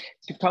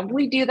 you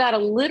probably do that a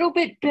little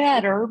bit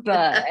better,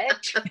 but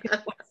it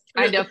was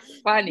kind of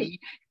funny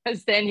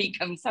because then he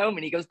comes home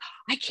and he goes,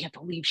 "I can't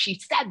believe she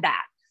said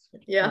that."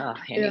 Yeah.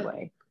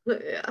 Anyway.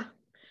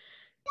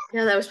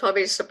 Yeah, that was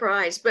probably a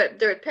surprise, but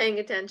they're paying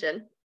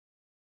attention.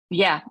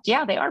 Yeah,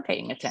 they are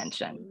paying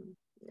attention.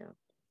 Yeah.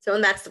 So,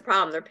 and that's the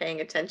problem. They're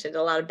paying attention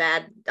to a lot of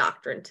bad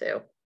doctrine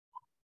too.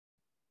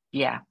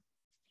 Yeah.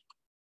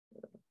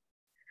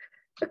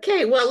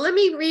 Okay, well, let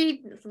me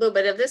read a little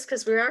bit of this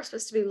because we are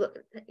supposed to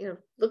be,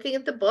 looking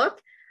at the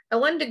book. I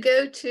wanted to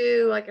go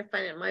to, I can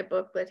find it in my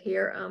booklet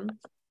here,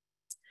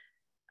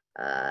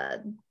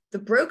 the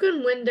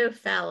broken window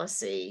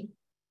fallacy.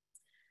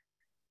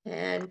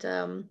 And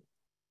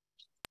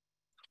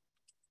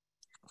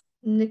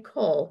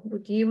Nicole,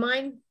 would you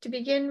mind to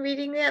begin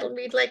reading that?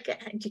 Read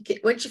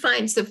what you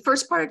find. It's the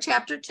first part of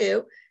chapter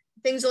 2.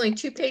 The thing's only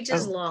 2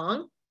 pages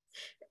long.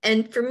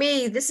 And for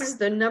me, this is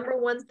the number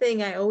one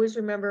thing I always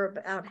remember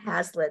about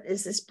Hazlitt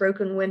is this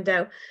broken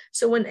window.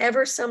 So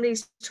whenever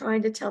somebody's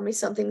trying to tell me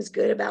something's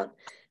good about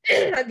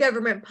a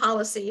government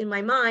policy, in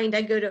my mind,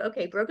 I go to,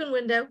 okay, broken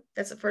window.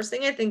 That's the first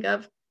thing I think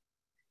of.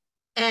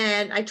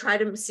 And I try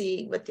to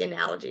see what the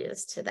analogy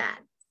is to that.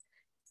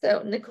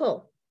 So,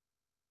 Nicole.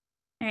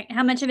 All right.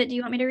 How much of it do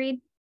you want me to read?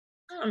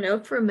 I don't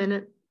know, for a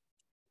minute.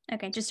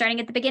 Okay, just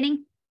starting at the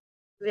beginning?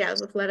 Yeah,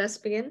 let us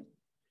begin.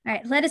 All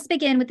right, let us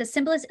begin with the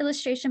simplest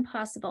illustration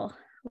possible.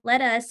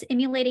 Let us,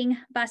 emulating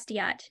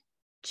Bastiat,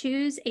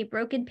 choose a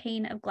broken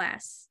pane of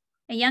glass.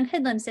 A young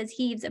hoodlum says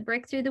heaves a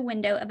brick through the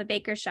window of a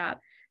baker's shop.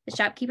 The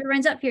shopkeeper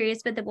runs out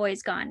furious, but the boy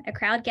is gone. A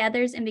crowd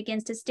gathers and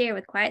begins to stare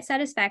with quiet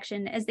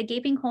satisfaction as the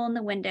gaping hole in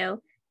the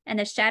window and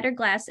the shattered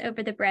glass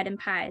over the bread and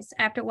pies.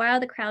 After a while,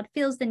 the crowd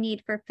feels the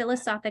need for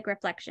philosophic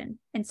reflection,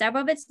 and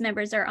several of its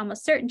members are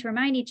almost certain to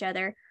remind each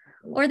other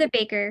or the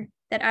baker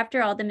that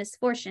after all, the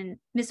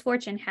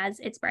misfortune has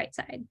its bright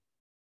side.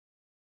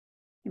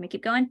 Let me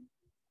keep going.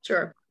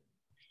 Sure.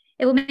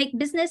 It will make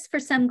business for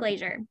some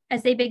glazier.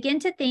 As they begin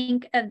to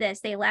think of this,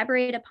 they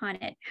elaborate upon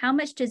it. How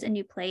much does a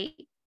new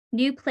plate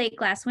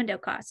glass window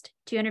cost?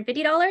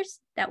 $250?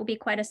 That will be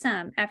quite a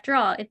sum. After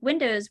all, if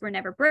windows were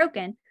never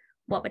broken,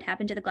 what would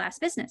happen to the glass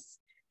business?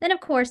 Then,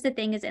 of course, the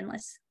thing is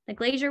endless. The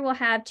glazier will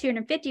have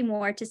 $250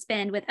 more to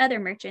spend with other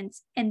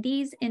merchants, and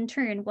these, in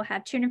turn, will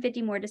have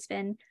 $250 more to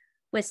spend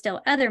with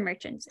still other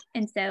merchants,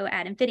 and so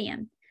ad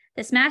infinitum.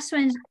 The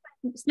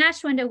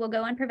smashed window will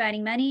go on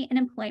providing money and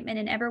employment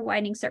in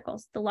ever-widening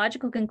circles. The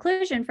logical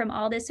conclusion from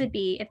all this would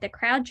be, if the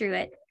crowd drew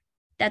it,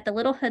 that the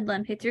little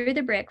hoodlum who threw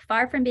the brick,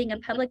 far from being a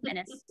public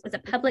menace, was a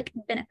public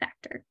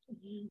benefactor.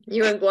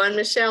 You want to go on,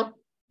 Michelle?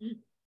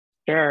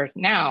 Sure.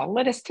 Now,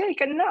 let us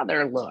take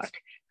another look.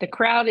 The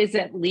crowd is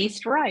at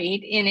least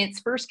right in its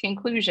first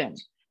conclusion.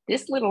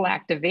 This little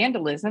act of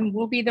vandalism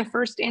will in the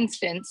first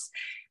instance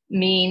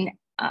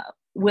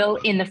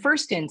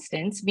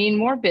mean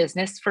more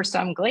business for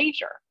some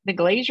glazier. The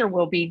glazier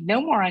will be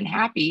no more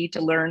unhappy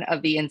to learn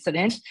of the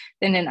incident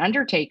than an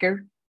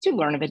undertaker to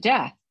learn of a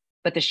death.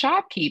 But the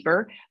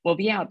shopkeeper will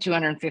be out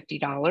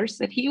 $250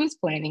 that he was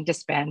planning to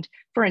spend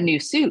for a new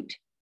suit.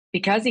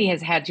 Because he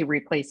has had to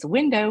replace a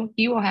window,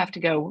 he will have to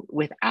go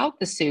without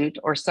the suit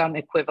or some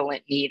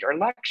equivalent need or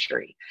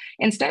luxury.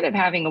 Instead of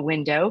having a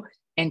window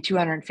and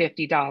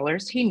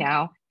 $250, he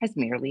now has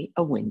merely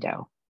a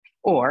window.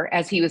 Or,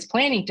 as he was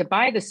planning to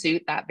buy the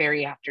suit that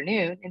very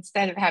afternoon,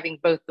 instead of having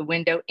both the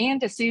window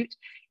and a suit,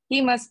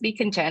 he must be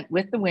content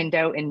with the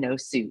window and no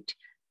suit.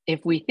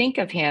 If we think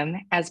of him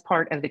as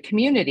part of the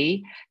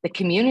community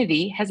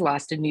has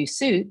lost a new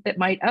suit that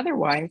might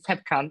otherwise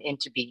have come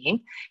into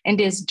being and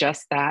is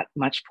just that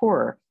much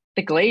poorer.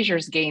 The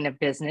glazier's gain of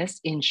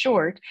business, in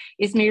short,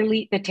 is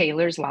merely the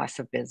tailor's loss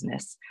of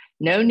business.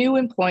 No new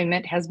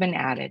employment has been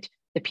added.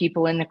 The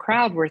people in the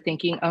crowd were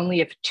thinking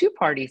only of two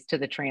parties to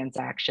the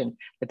transaction,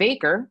 the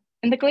baker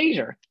and the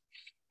glazier.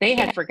 They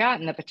had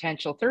forgotten the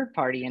potential third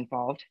party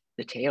involved,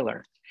 the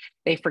tailor.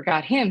 They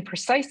forgot him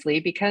precisely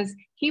because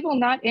he will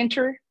not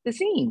enter the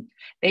scene.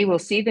 They will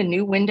see the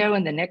new window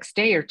in the next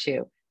day or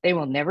two. They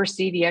will never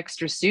see the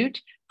extra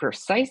suit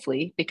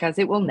precisely because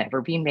it will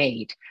never be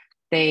made.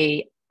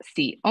 They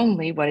see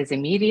only what is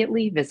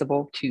immediately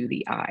visible to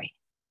the eye.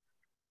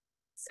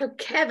 So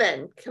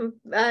Kevin,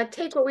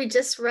 take what we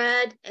just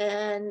read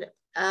and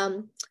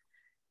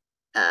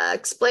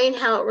explain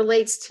how it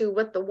relates to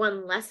what the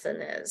one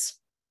lesson is.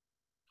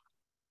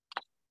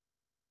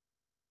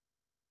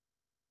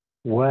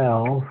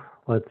 Well,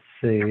 let's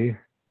see.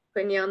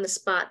 Putting you on the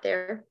spot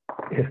there.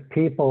 If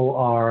people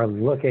are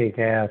looking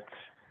at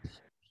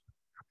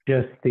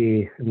just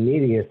the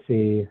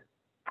immediacy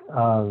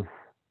of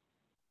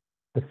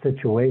the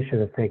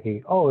situation of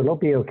thinking, oh, it'll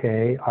be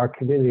okay, our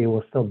community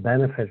will still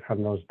benefit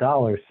from those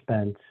dollars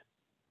spent,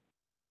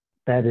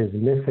 that is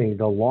missing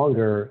the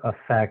longer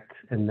effect,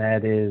 and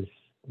that is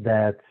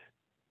that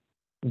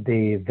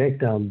the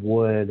victim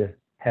would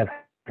have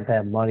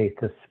that money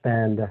to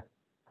spend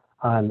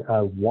on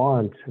a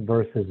want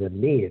versus a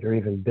need, or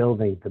even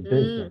building the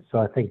business. So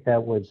I think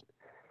that would,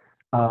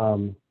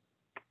 and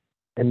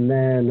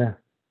then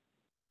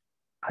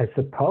I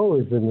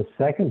suppose in the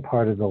second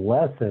part of the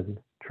lesson,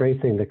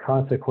 tracing the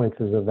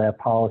consequences of that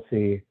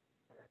policy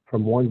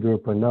from one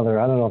group to another.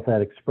 I don't know if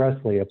that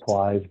expressly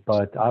applies,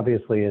 but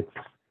obviously it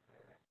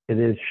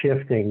is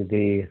shifting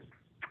the,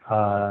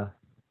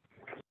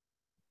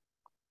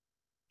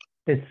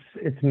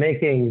 it's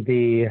making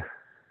the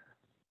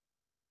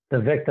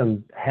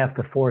victim have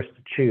to force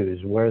to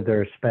choose where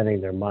they're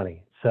spending their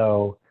money.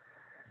 So,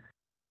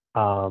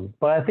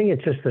 but I think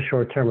it's just the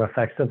short-term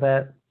effects of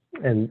that,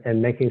 and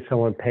making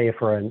someone pay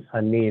for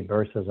a need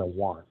versus a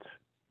want.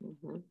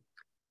 Mm-hmm.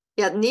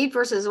 Yeah, need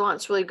versus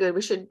want is really good.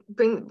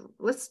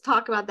 Let's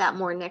talk about that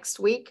more next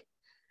week.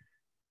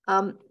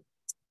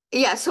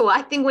 Yeah, so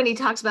I think when he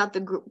talks about the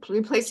group,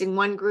 replacing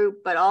one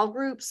group, but all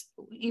groups,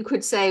 you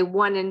could say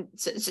one, and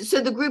so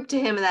the group to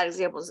him in that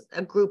example is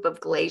a group of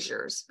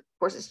glaziers. Of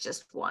course, it's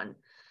just one,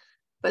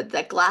 but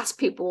the glass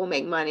people will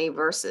make money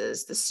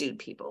versus the suit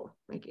people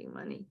making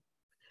money.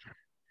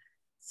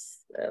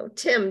 So,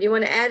 Tim, do you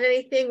want to add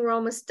anything? We're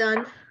almost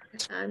done.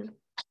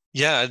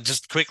 Yeah,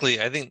 just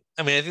quickly, I think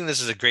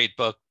this is a great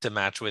book to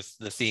match with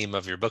the theme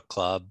of your book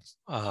club.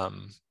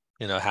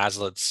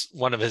 Hazlitt's,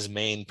 one of his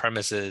main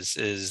premises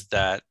is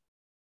that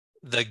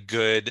the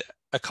good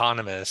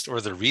economist,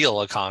 or the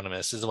real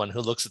economist, is the one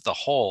who looks at the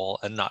whole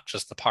and not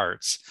just the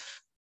parts,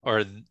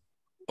 or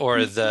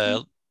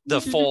the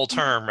full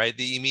term, right?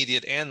 The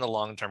immediate and the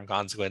long-term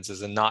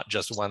consequences, and not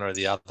just one or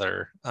the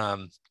other.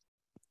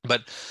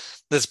 But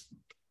this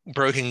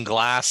broken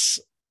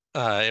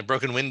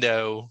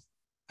window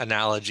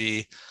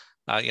analogy,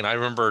 I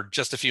remember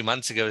just a few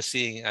months ago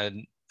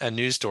seeing a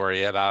news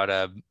story about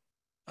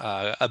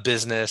a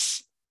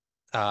business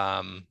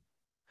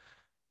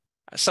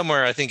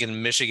somewhere, I think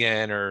in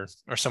Michigan or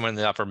somewhere in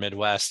the upper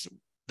Midwest,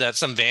 that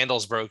some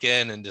vandals broke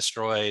in and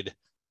destroyed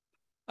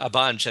a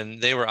bunch,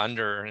 and they were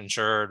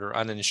underinsured or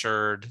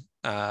uninsured,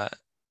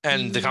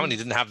 and the company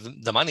didn't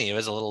have the money. It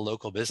was a little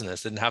local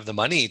business, didn't have the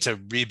money to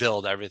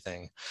rebuild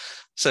everything.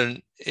 So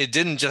it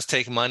didn't just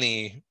take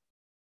money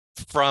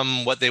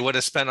from what they would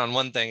have spent on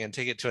one thing and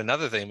take it to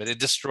another thing, but it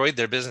destroyed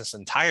their business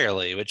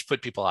entirely, which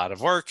put people out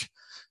of work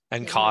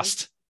and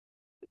cost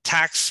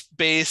tax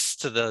base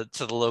to the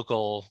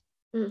local,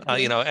 and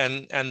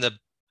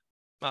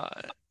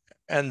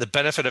the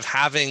benefit of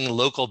having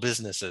local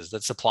businesses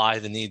that supply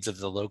the needs of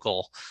the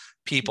local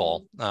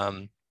people.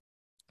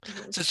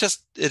 So it's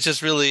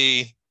just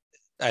really,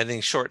 I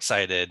think,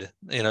 short-sighted,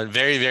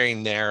 very, very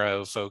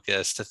narrow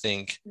focus to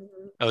think,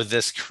 oh,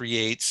 this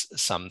creates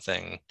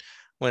something,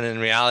 when in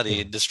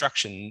reality,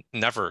 destruction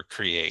never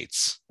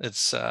creates.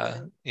 It's,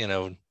 again,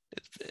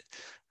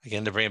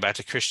 to bring it back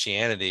to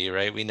Christianity,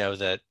 right? We know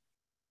that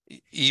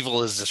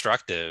evil is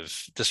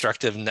destructive.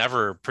 Destructive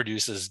never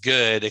produces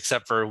good,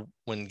 except for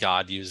when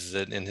God uses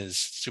it in his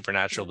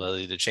supernatural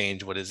ability to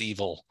change what is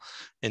evil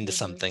into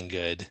something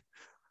good.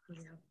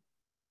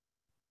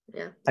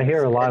 Yeah. I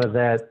hear a lot of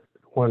that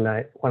when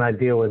I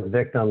deal with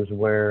victims,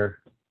 where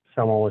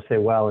someone will say,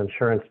 well,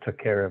 insurance took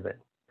care of it.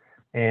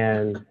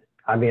 And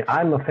I mean,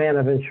 I'm a fan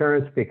of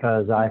insurance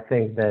because I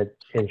think that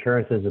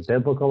insurance is a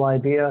biblical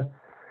idea,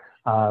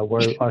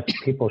 where us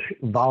people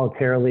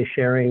voluntarily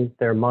sharing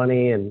their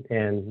money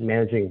and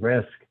managing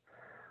risk.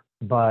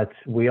 But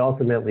we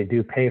ultimately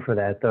do pay for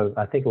that. Though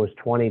I think it was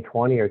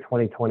 2020 or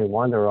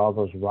 2021, there were all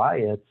those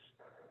riots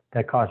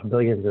that costs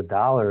billions of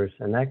dollars,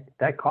 and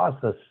that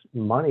costs us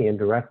money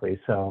indirectly.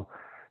 So,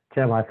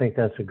 Tim, I think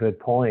that's a good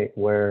point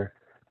where,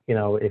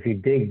 if you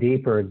dig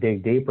deeper,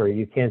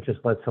 you can't just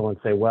let someone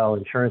say, well,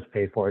 insurance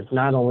paid for it.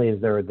 Not only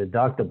is there a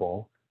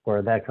deductible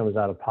where that comes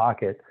out of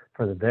pocket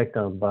for the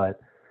victim, but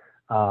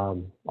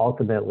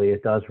ultimately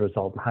it does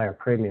result in higher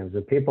premiums.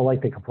 And people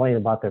like to complain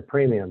about their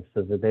premiums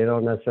so that they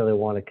don't necessarily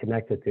want to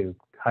connect it to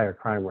higher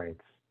crime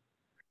rates.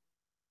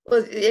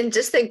 Well, and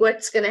just think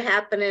what's going to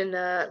happen in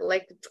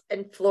like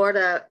in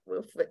Florida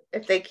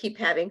if they keep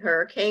having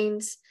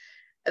hurricanes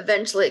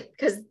eventually,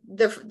 because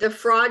the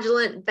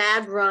fraudulent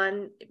bad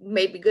run,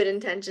 maybe good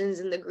intentions,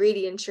 and the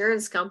greedy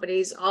insurance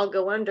companies all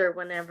go under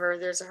whenever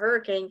there's a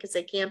hurricane because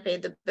they can't pay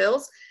the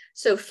bills.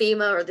 So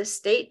FEMA or the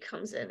state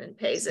comes in and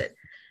pays it.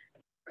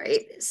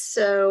 Right.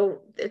 So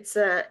it's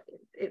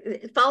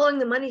following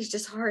the money is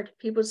just hard.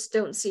 People just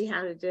don't see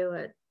how to do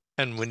it.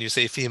 And when you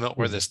say FEMA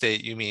or the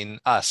state, you mean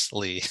us,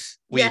 Lee.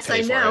 We yes,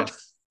 pay I know.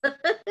 for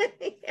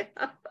it.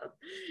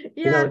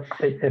 Yeah.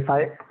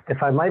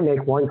 If I might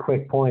make one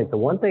quick point, the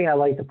one thing I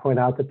like to point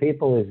out to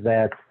people is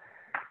that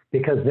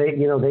because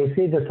they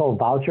see this whole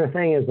voucher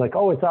thing as like,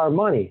 oh, it's our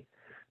money.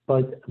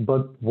 But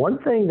one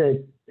thing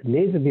that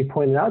needs to be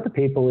pointed out to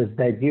people is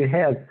that you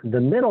have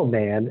the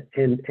middleman,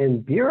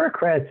 and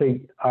bureaucrats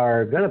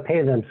are going to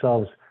pay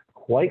themselves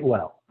quite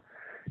well.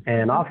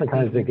 And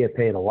oftentimes they get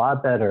paid a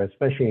lot better,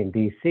 especially in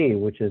DC,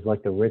 which is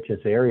like the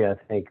richest area,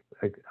 I think,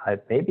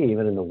 maybe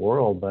even in the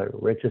world,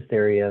 but richest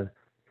area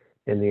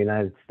in the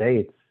United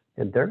States.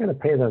 And they're going to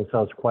pay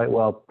themselves quite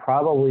well,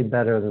 probably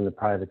better than the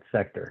private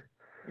sector.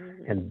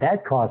 Mm-hmm. And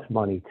that costs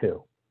money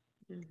too.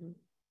 Mm-hmm.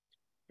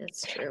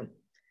 That's true.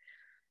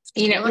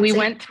 We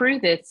went through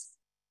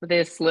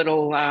this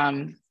little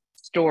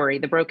story,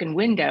 the broken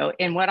window.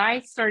 And what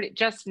I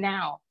just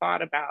now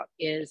thought about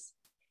is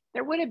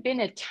there would have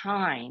been a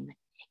time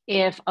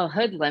if a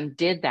hoodlum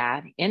did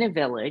that in a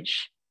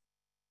village,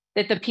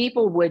 that the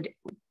people would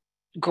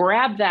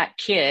grab that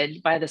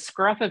kid by the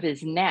scruff of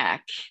his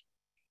neck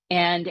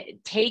and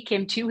take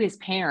him to his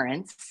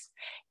parents.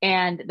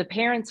 And the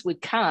parents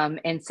would come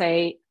and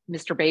say,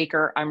 Mr.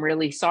 Baker, I'm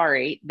really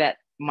sorry that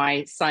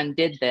my son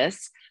did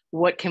this.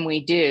 What can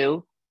we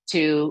do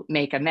to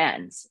make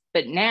amends?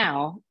 But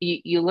now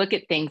you look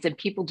at things and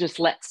people just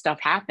let stuff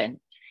happen,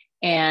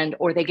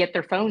 or they get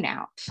their phone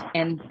out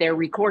and they're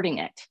recording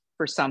it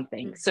for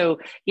something. So,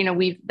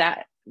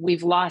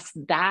 we've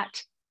lost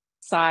that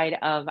side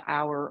of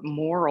our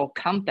moral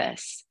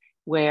compass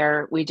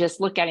where we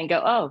just look at it and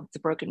go, oh, it's a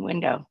broken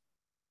window.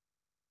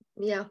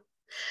 Yeah.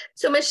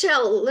 So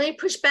Michelle, let me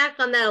push back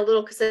on that a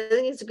little, because I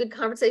think it's a good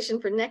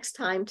conversation for next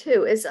time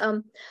too,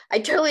 I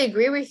totally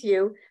agree with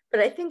you, but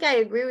I think I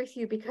agree with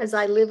you because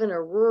I live in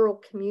a rural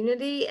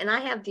community and I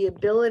have the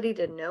ability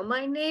to know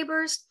my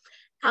neighbors.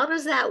 How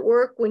does that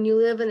work when you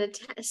live in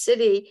a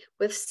city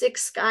with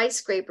 6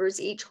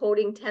 skyscrapers, each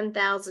holding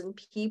 10,000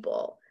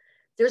 people?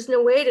 There's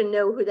no way to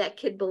know who that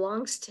kid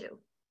belongs to.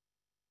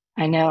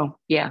 I know.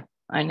 Yeah,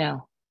 I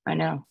know.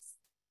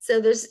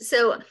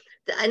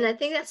 And I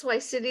think that's why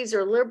cities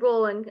are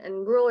liberal and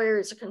rural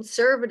areas are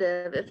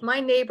conservative. If my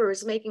neighbor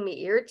is making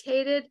me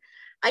irritated,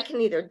 I can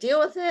either deal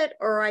with it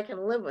or I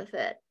can live with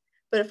it.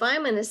 But if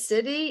I'm in a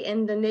city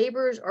and the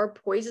neighbors are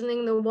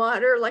poisoning the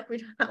water like we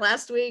talked about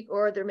last week,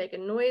 or they're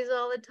making noise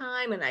all the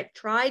time and I've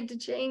tried to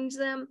change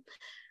them,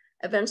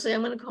 eventually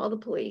I'm going to call the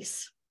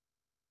police.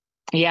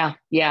 Yeah.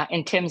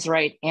 And Tim's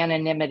right.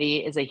 Anonymity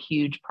is a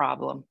huge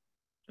problem.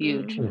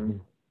 Huge.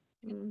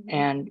 Mm-hmm. Mm-hmm.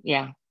 And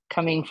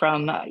coming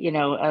from,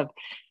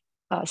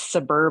 a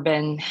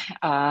suburban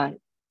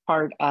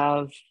part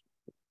of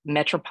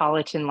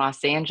metropolitan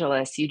Los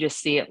Angeles, you just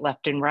see it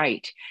left and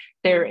right.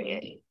 There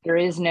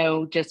is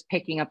no just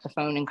picking up the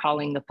phone and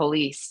calling the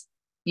police.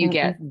 You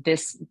get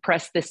this,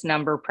 press this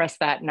number, press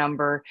that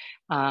number.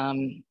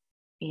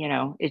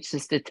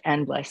 It's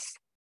endless.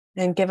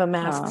 And give them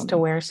masks to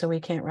wear so we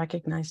can't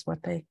recognize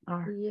what they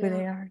are, who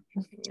they are.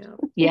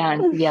 Yeah.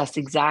 Yes,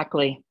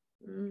 exactly.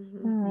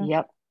 Mm-hmm.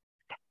 Yep.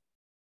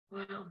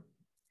 Wow.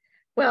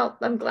 Well,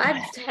 I'm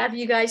glad to have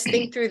you guys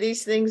think through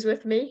these things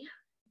with me.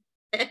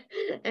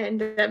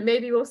 And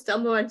maybe we'll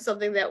stumble on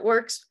something that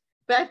works.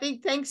 But I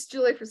think thanks,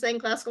 Julie, for saying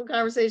classical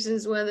conversation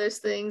is one of those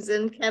things.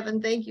 And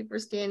Kevin, thank you for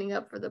standing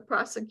up for the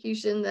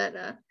prosecution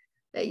that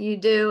you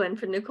do, and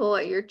for Nicole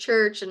at your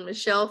church, and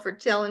Michelle for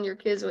telling your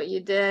kids what you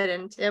did,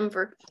 and Tim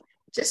for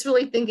just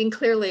really thinking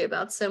clearly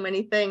about so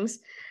many things.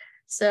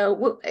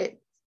 So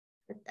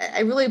I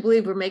really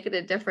believe we're making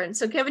a difference.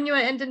 So Kevin, you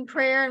want to end in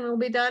prayer and we'll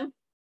be done?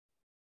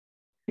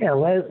 Yeah,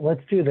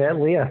 let's do that,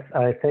 Leah.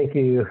 I thank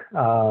you,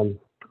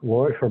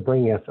 Lord, for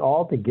bringing us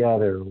all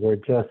together. We're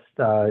just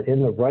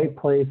in the right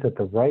place at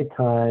the right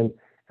time,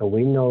 and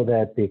we know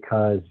that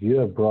because you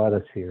have brought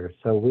us here.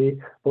 So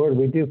Lord,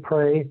 we do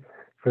pray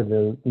for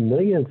the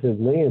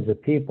millions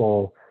of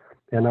people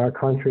in our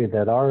country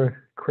that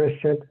are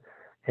Christian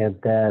and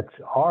that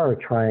are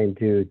trying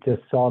to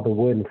just saw the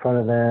wood in front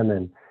of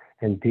them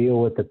and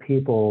deal with the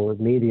people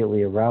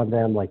immediately around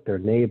them, like their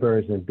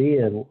neighbors, and be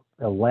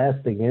a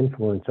lasting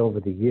influence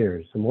over the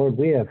years. And Lord,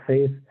 we have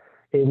faith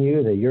in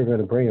you, that you're going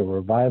to bring a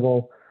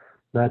revival,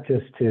 not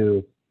just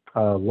to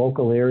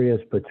local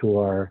areas, but to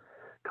our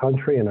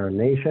country and our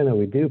nation. And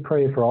we do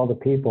pray for all the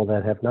people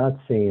that have not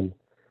seen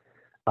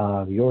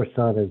your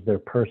son as their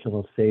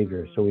personal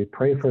Savior. So we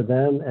pray for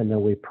them, and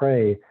then we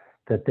pray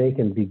that they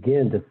can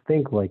begin to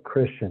think like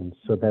Christians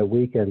so that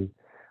we can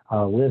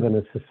live in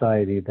a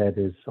society that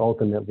is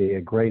ultimately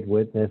a great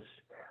witness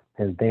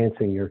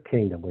advancing your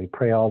kingdom. We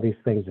pray all these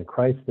things in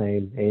Christ's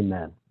name.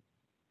 Amen.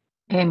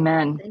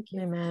 Amen. Thank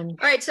you. Amen.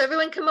 All right, so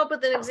everyone come up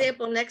with an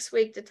example next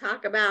week to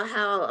talk about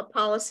how a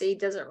policy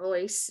doesn't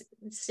really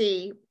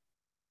see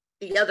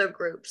the other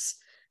groups.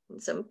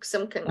 And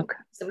some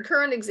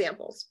current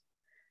examples.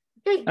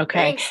 Okay.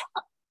 Okay.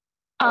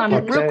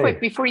 Thanks. Real quick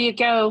before you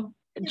go,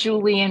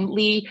 Julie and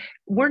Lee,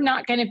 we're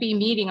not going to be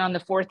meeting on the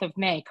 4th of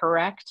May,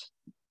 correct?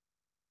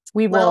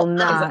 We will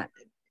not.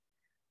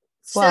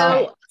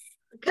 So,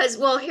 because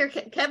here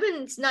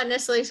Kevin's not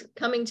necessarily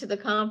coming to the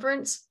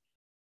conference,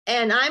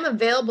 and I'm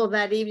available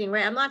that evening,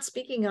 right? I'm not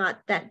speaking at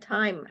that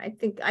time. I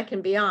think I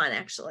can be on,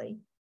 actually.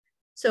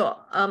 So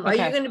are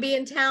you going to be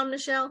in town,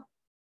 Michelle?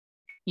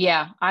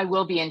 Yeah, I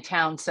will be in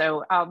town.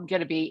 So I'm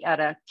going to be at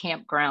a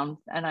campground,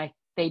 and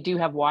they do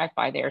have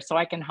Wi-Fi there, so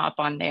I can hop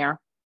on there.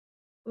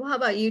 Well, how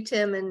about you,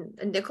 Tim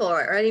and Nicole?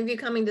 Are any of you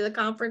coming to the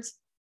conference?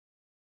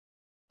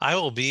 I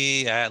will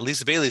be at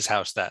Lisa Bailey's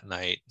house that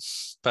night,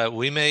 but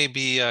we may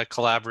be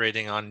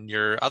collaborating on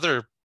your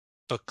other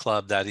book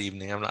club that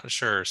evening. I'm not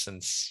sure,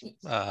 since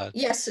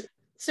yes.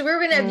 So we're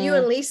going to have you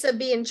and Lisa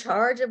be in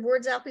charge of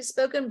Words Aptly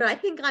Spoken, but I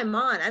think I'm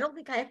on. I don't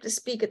think I have to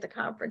speak at the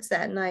conference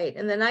that night,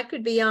 and then I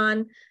could be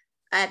on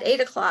at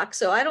 8 o'clock.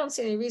 So I don't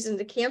see any reason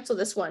to cancel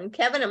this one.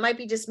 Kevin, it might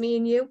be just me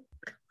and you.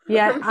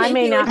 Yeah, I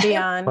may not be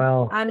on.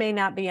 Well, I may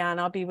not be on.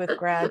 I'll be with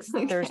grads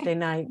Okay. Thursday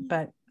night,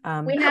 but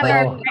we have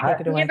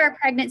our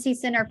pregnancy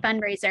center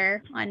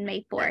fundraiser on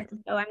May 4th,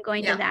 so I'm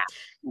going to that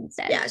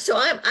instead. Yeah, so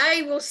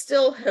I will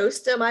still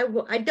host them.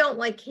 I don't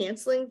like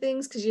canceling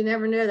things because you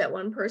never know that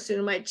one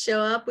person might show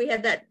up. We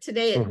had that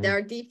today at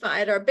our DeFi,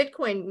 at our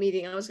Bitcoin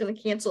meeting. I was going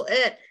to cancel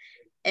it,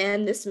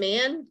 and this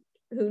man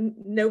who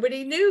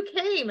nobody knew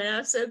came, and I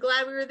was so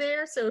glad we were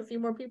there. So a few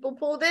more people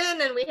pulled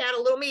in, and we had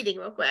a little meeting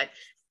real quick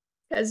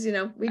because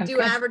we do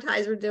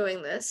advertise we're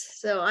doing this.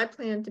 So I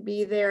plan to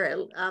be there.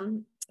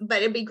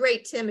 But it'd be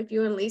great, Tim, if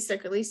you and Lisa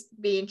could at least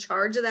be in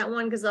charge of that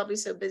one, because I'll be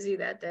so busy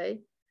that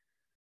day.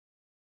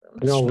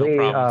 Lee,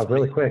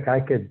 really quick, I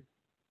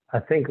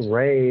think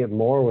Ray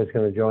Moore was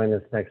going to join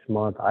us next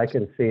month. I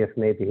can see if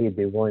maybe he'd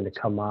be willing to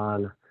come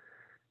on,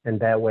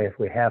 and that way, if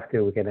we have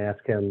to, we can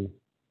ask him,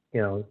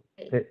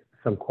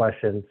 some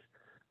questions.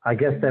 I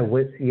guess that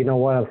would,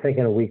 what I'm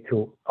thinking, a week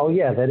to,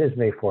 that is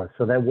May 4th.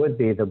 So that would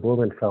be the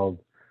Blumenfeld.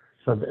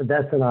 So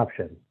that's an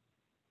option.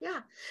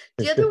 Yeah.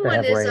 The other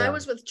one is I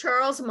was with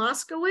Charles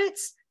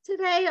Moskowitz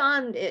today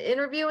on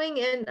interviewing,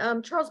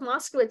 and Charles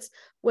Moskowitz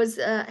was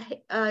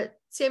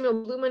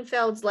Samuel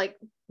Blumenfeld's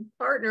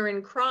partner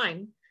in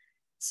crime.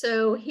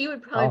 So he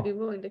would probably be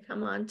willing to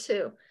come on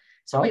too.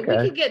 So we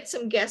could get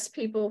some guest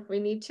people if we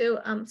need to.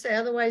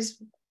 Otherwise,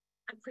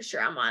 I'm pretty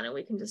sure I'm on it.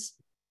 We can just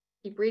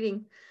keep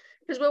reading.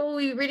 Because what will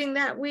we be reading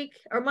that week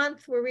or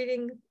month? We're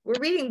reading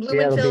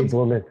Blumenfeld's.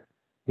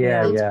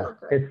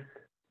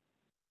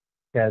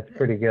 It's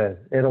pretty good.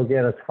 It'll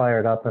get us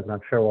fired up, and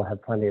I'm sure we'll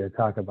have plenty to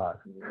talk about.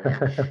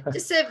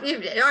 Just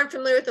if you aren't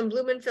familiar with him,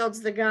 Blumenfeld's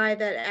the guy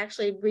that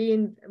actually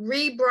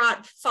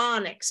re-brought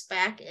phonics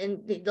back, and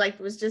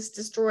was just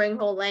destroying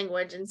whole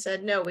language, and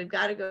said, no, we've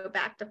got to go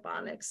back to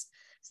phonics.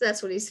 So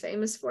that's what he's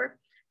famous for,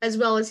 as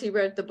well as he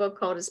wrote the book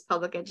called Is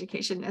Public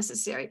Education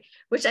Necessary,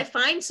 which I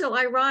find so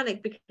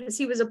ironic because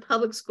he was a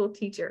public school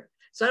teacher.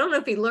 So I don't know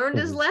if he learned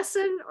his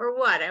lesson or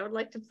what. I would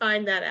like to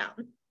find that out.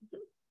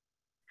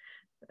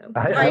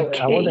 I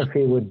wonder if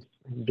he would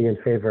be in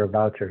favor of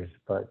vouchers,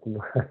 but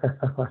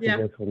I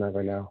guess we'll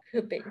never know.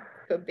 Could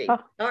be.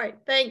 All right.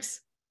 Thanks.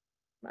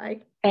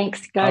 Bye.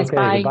 Thanks, guys. Okay,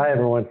 bye. Bye,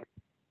 everyone.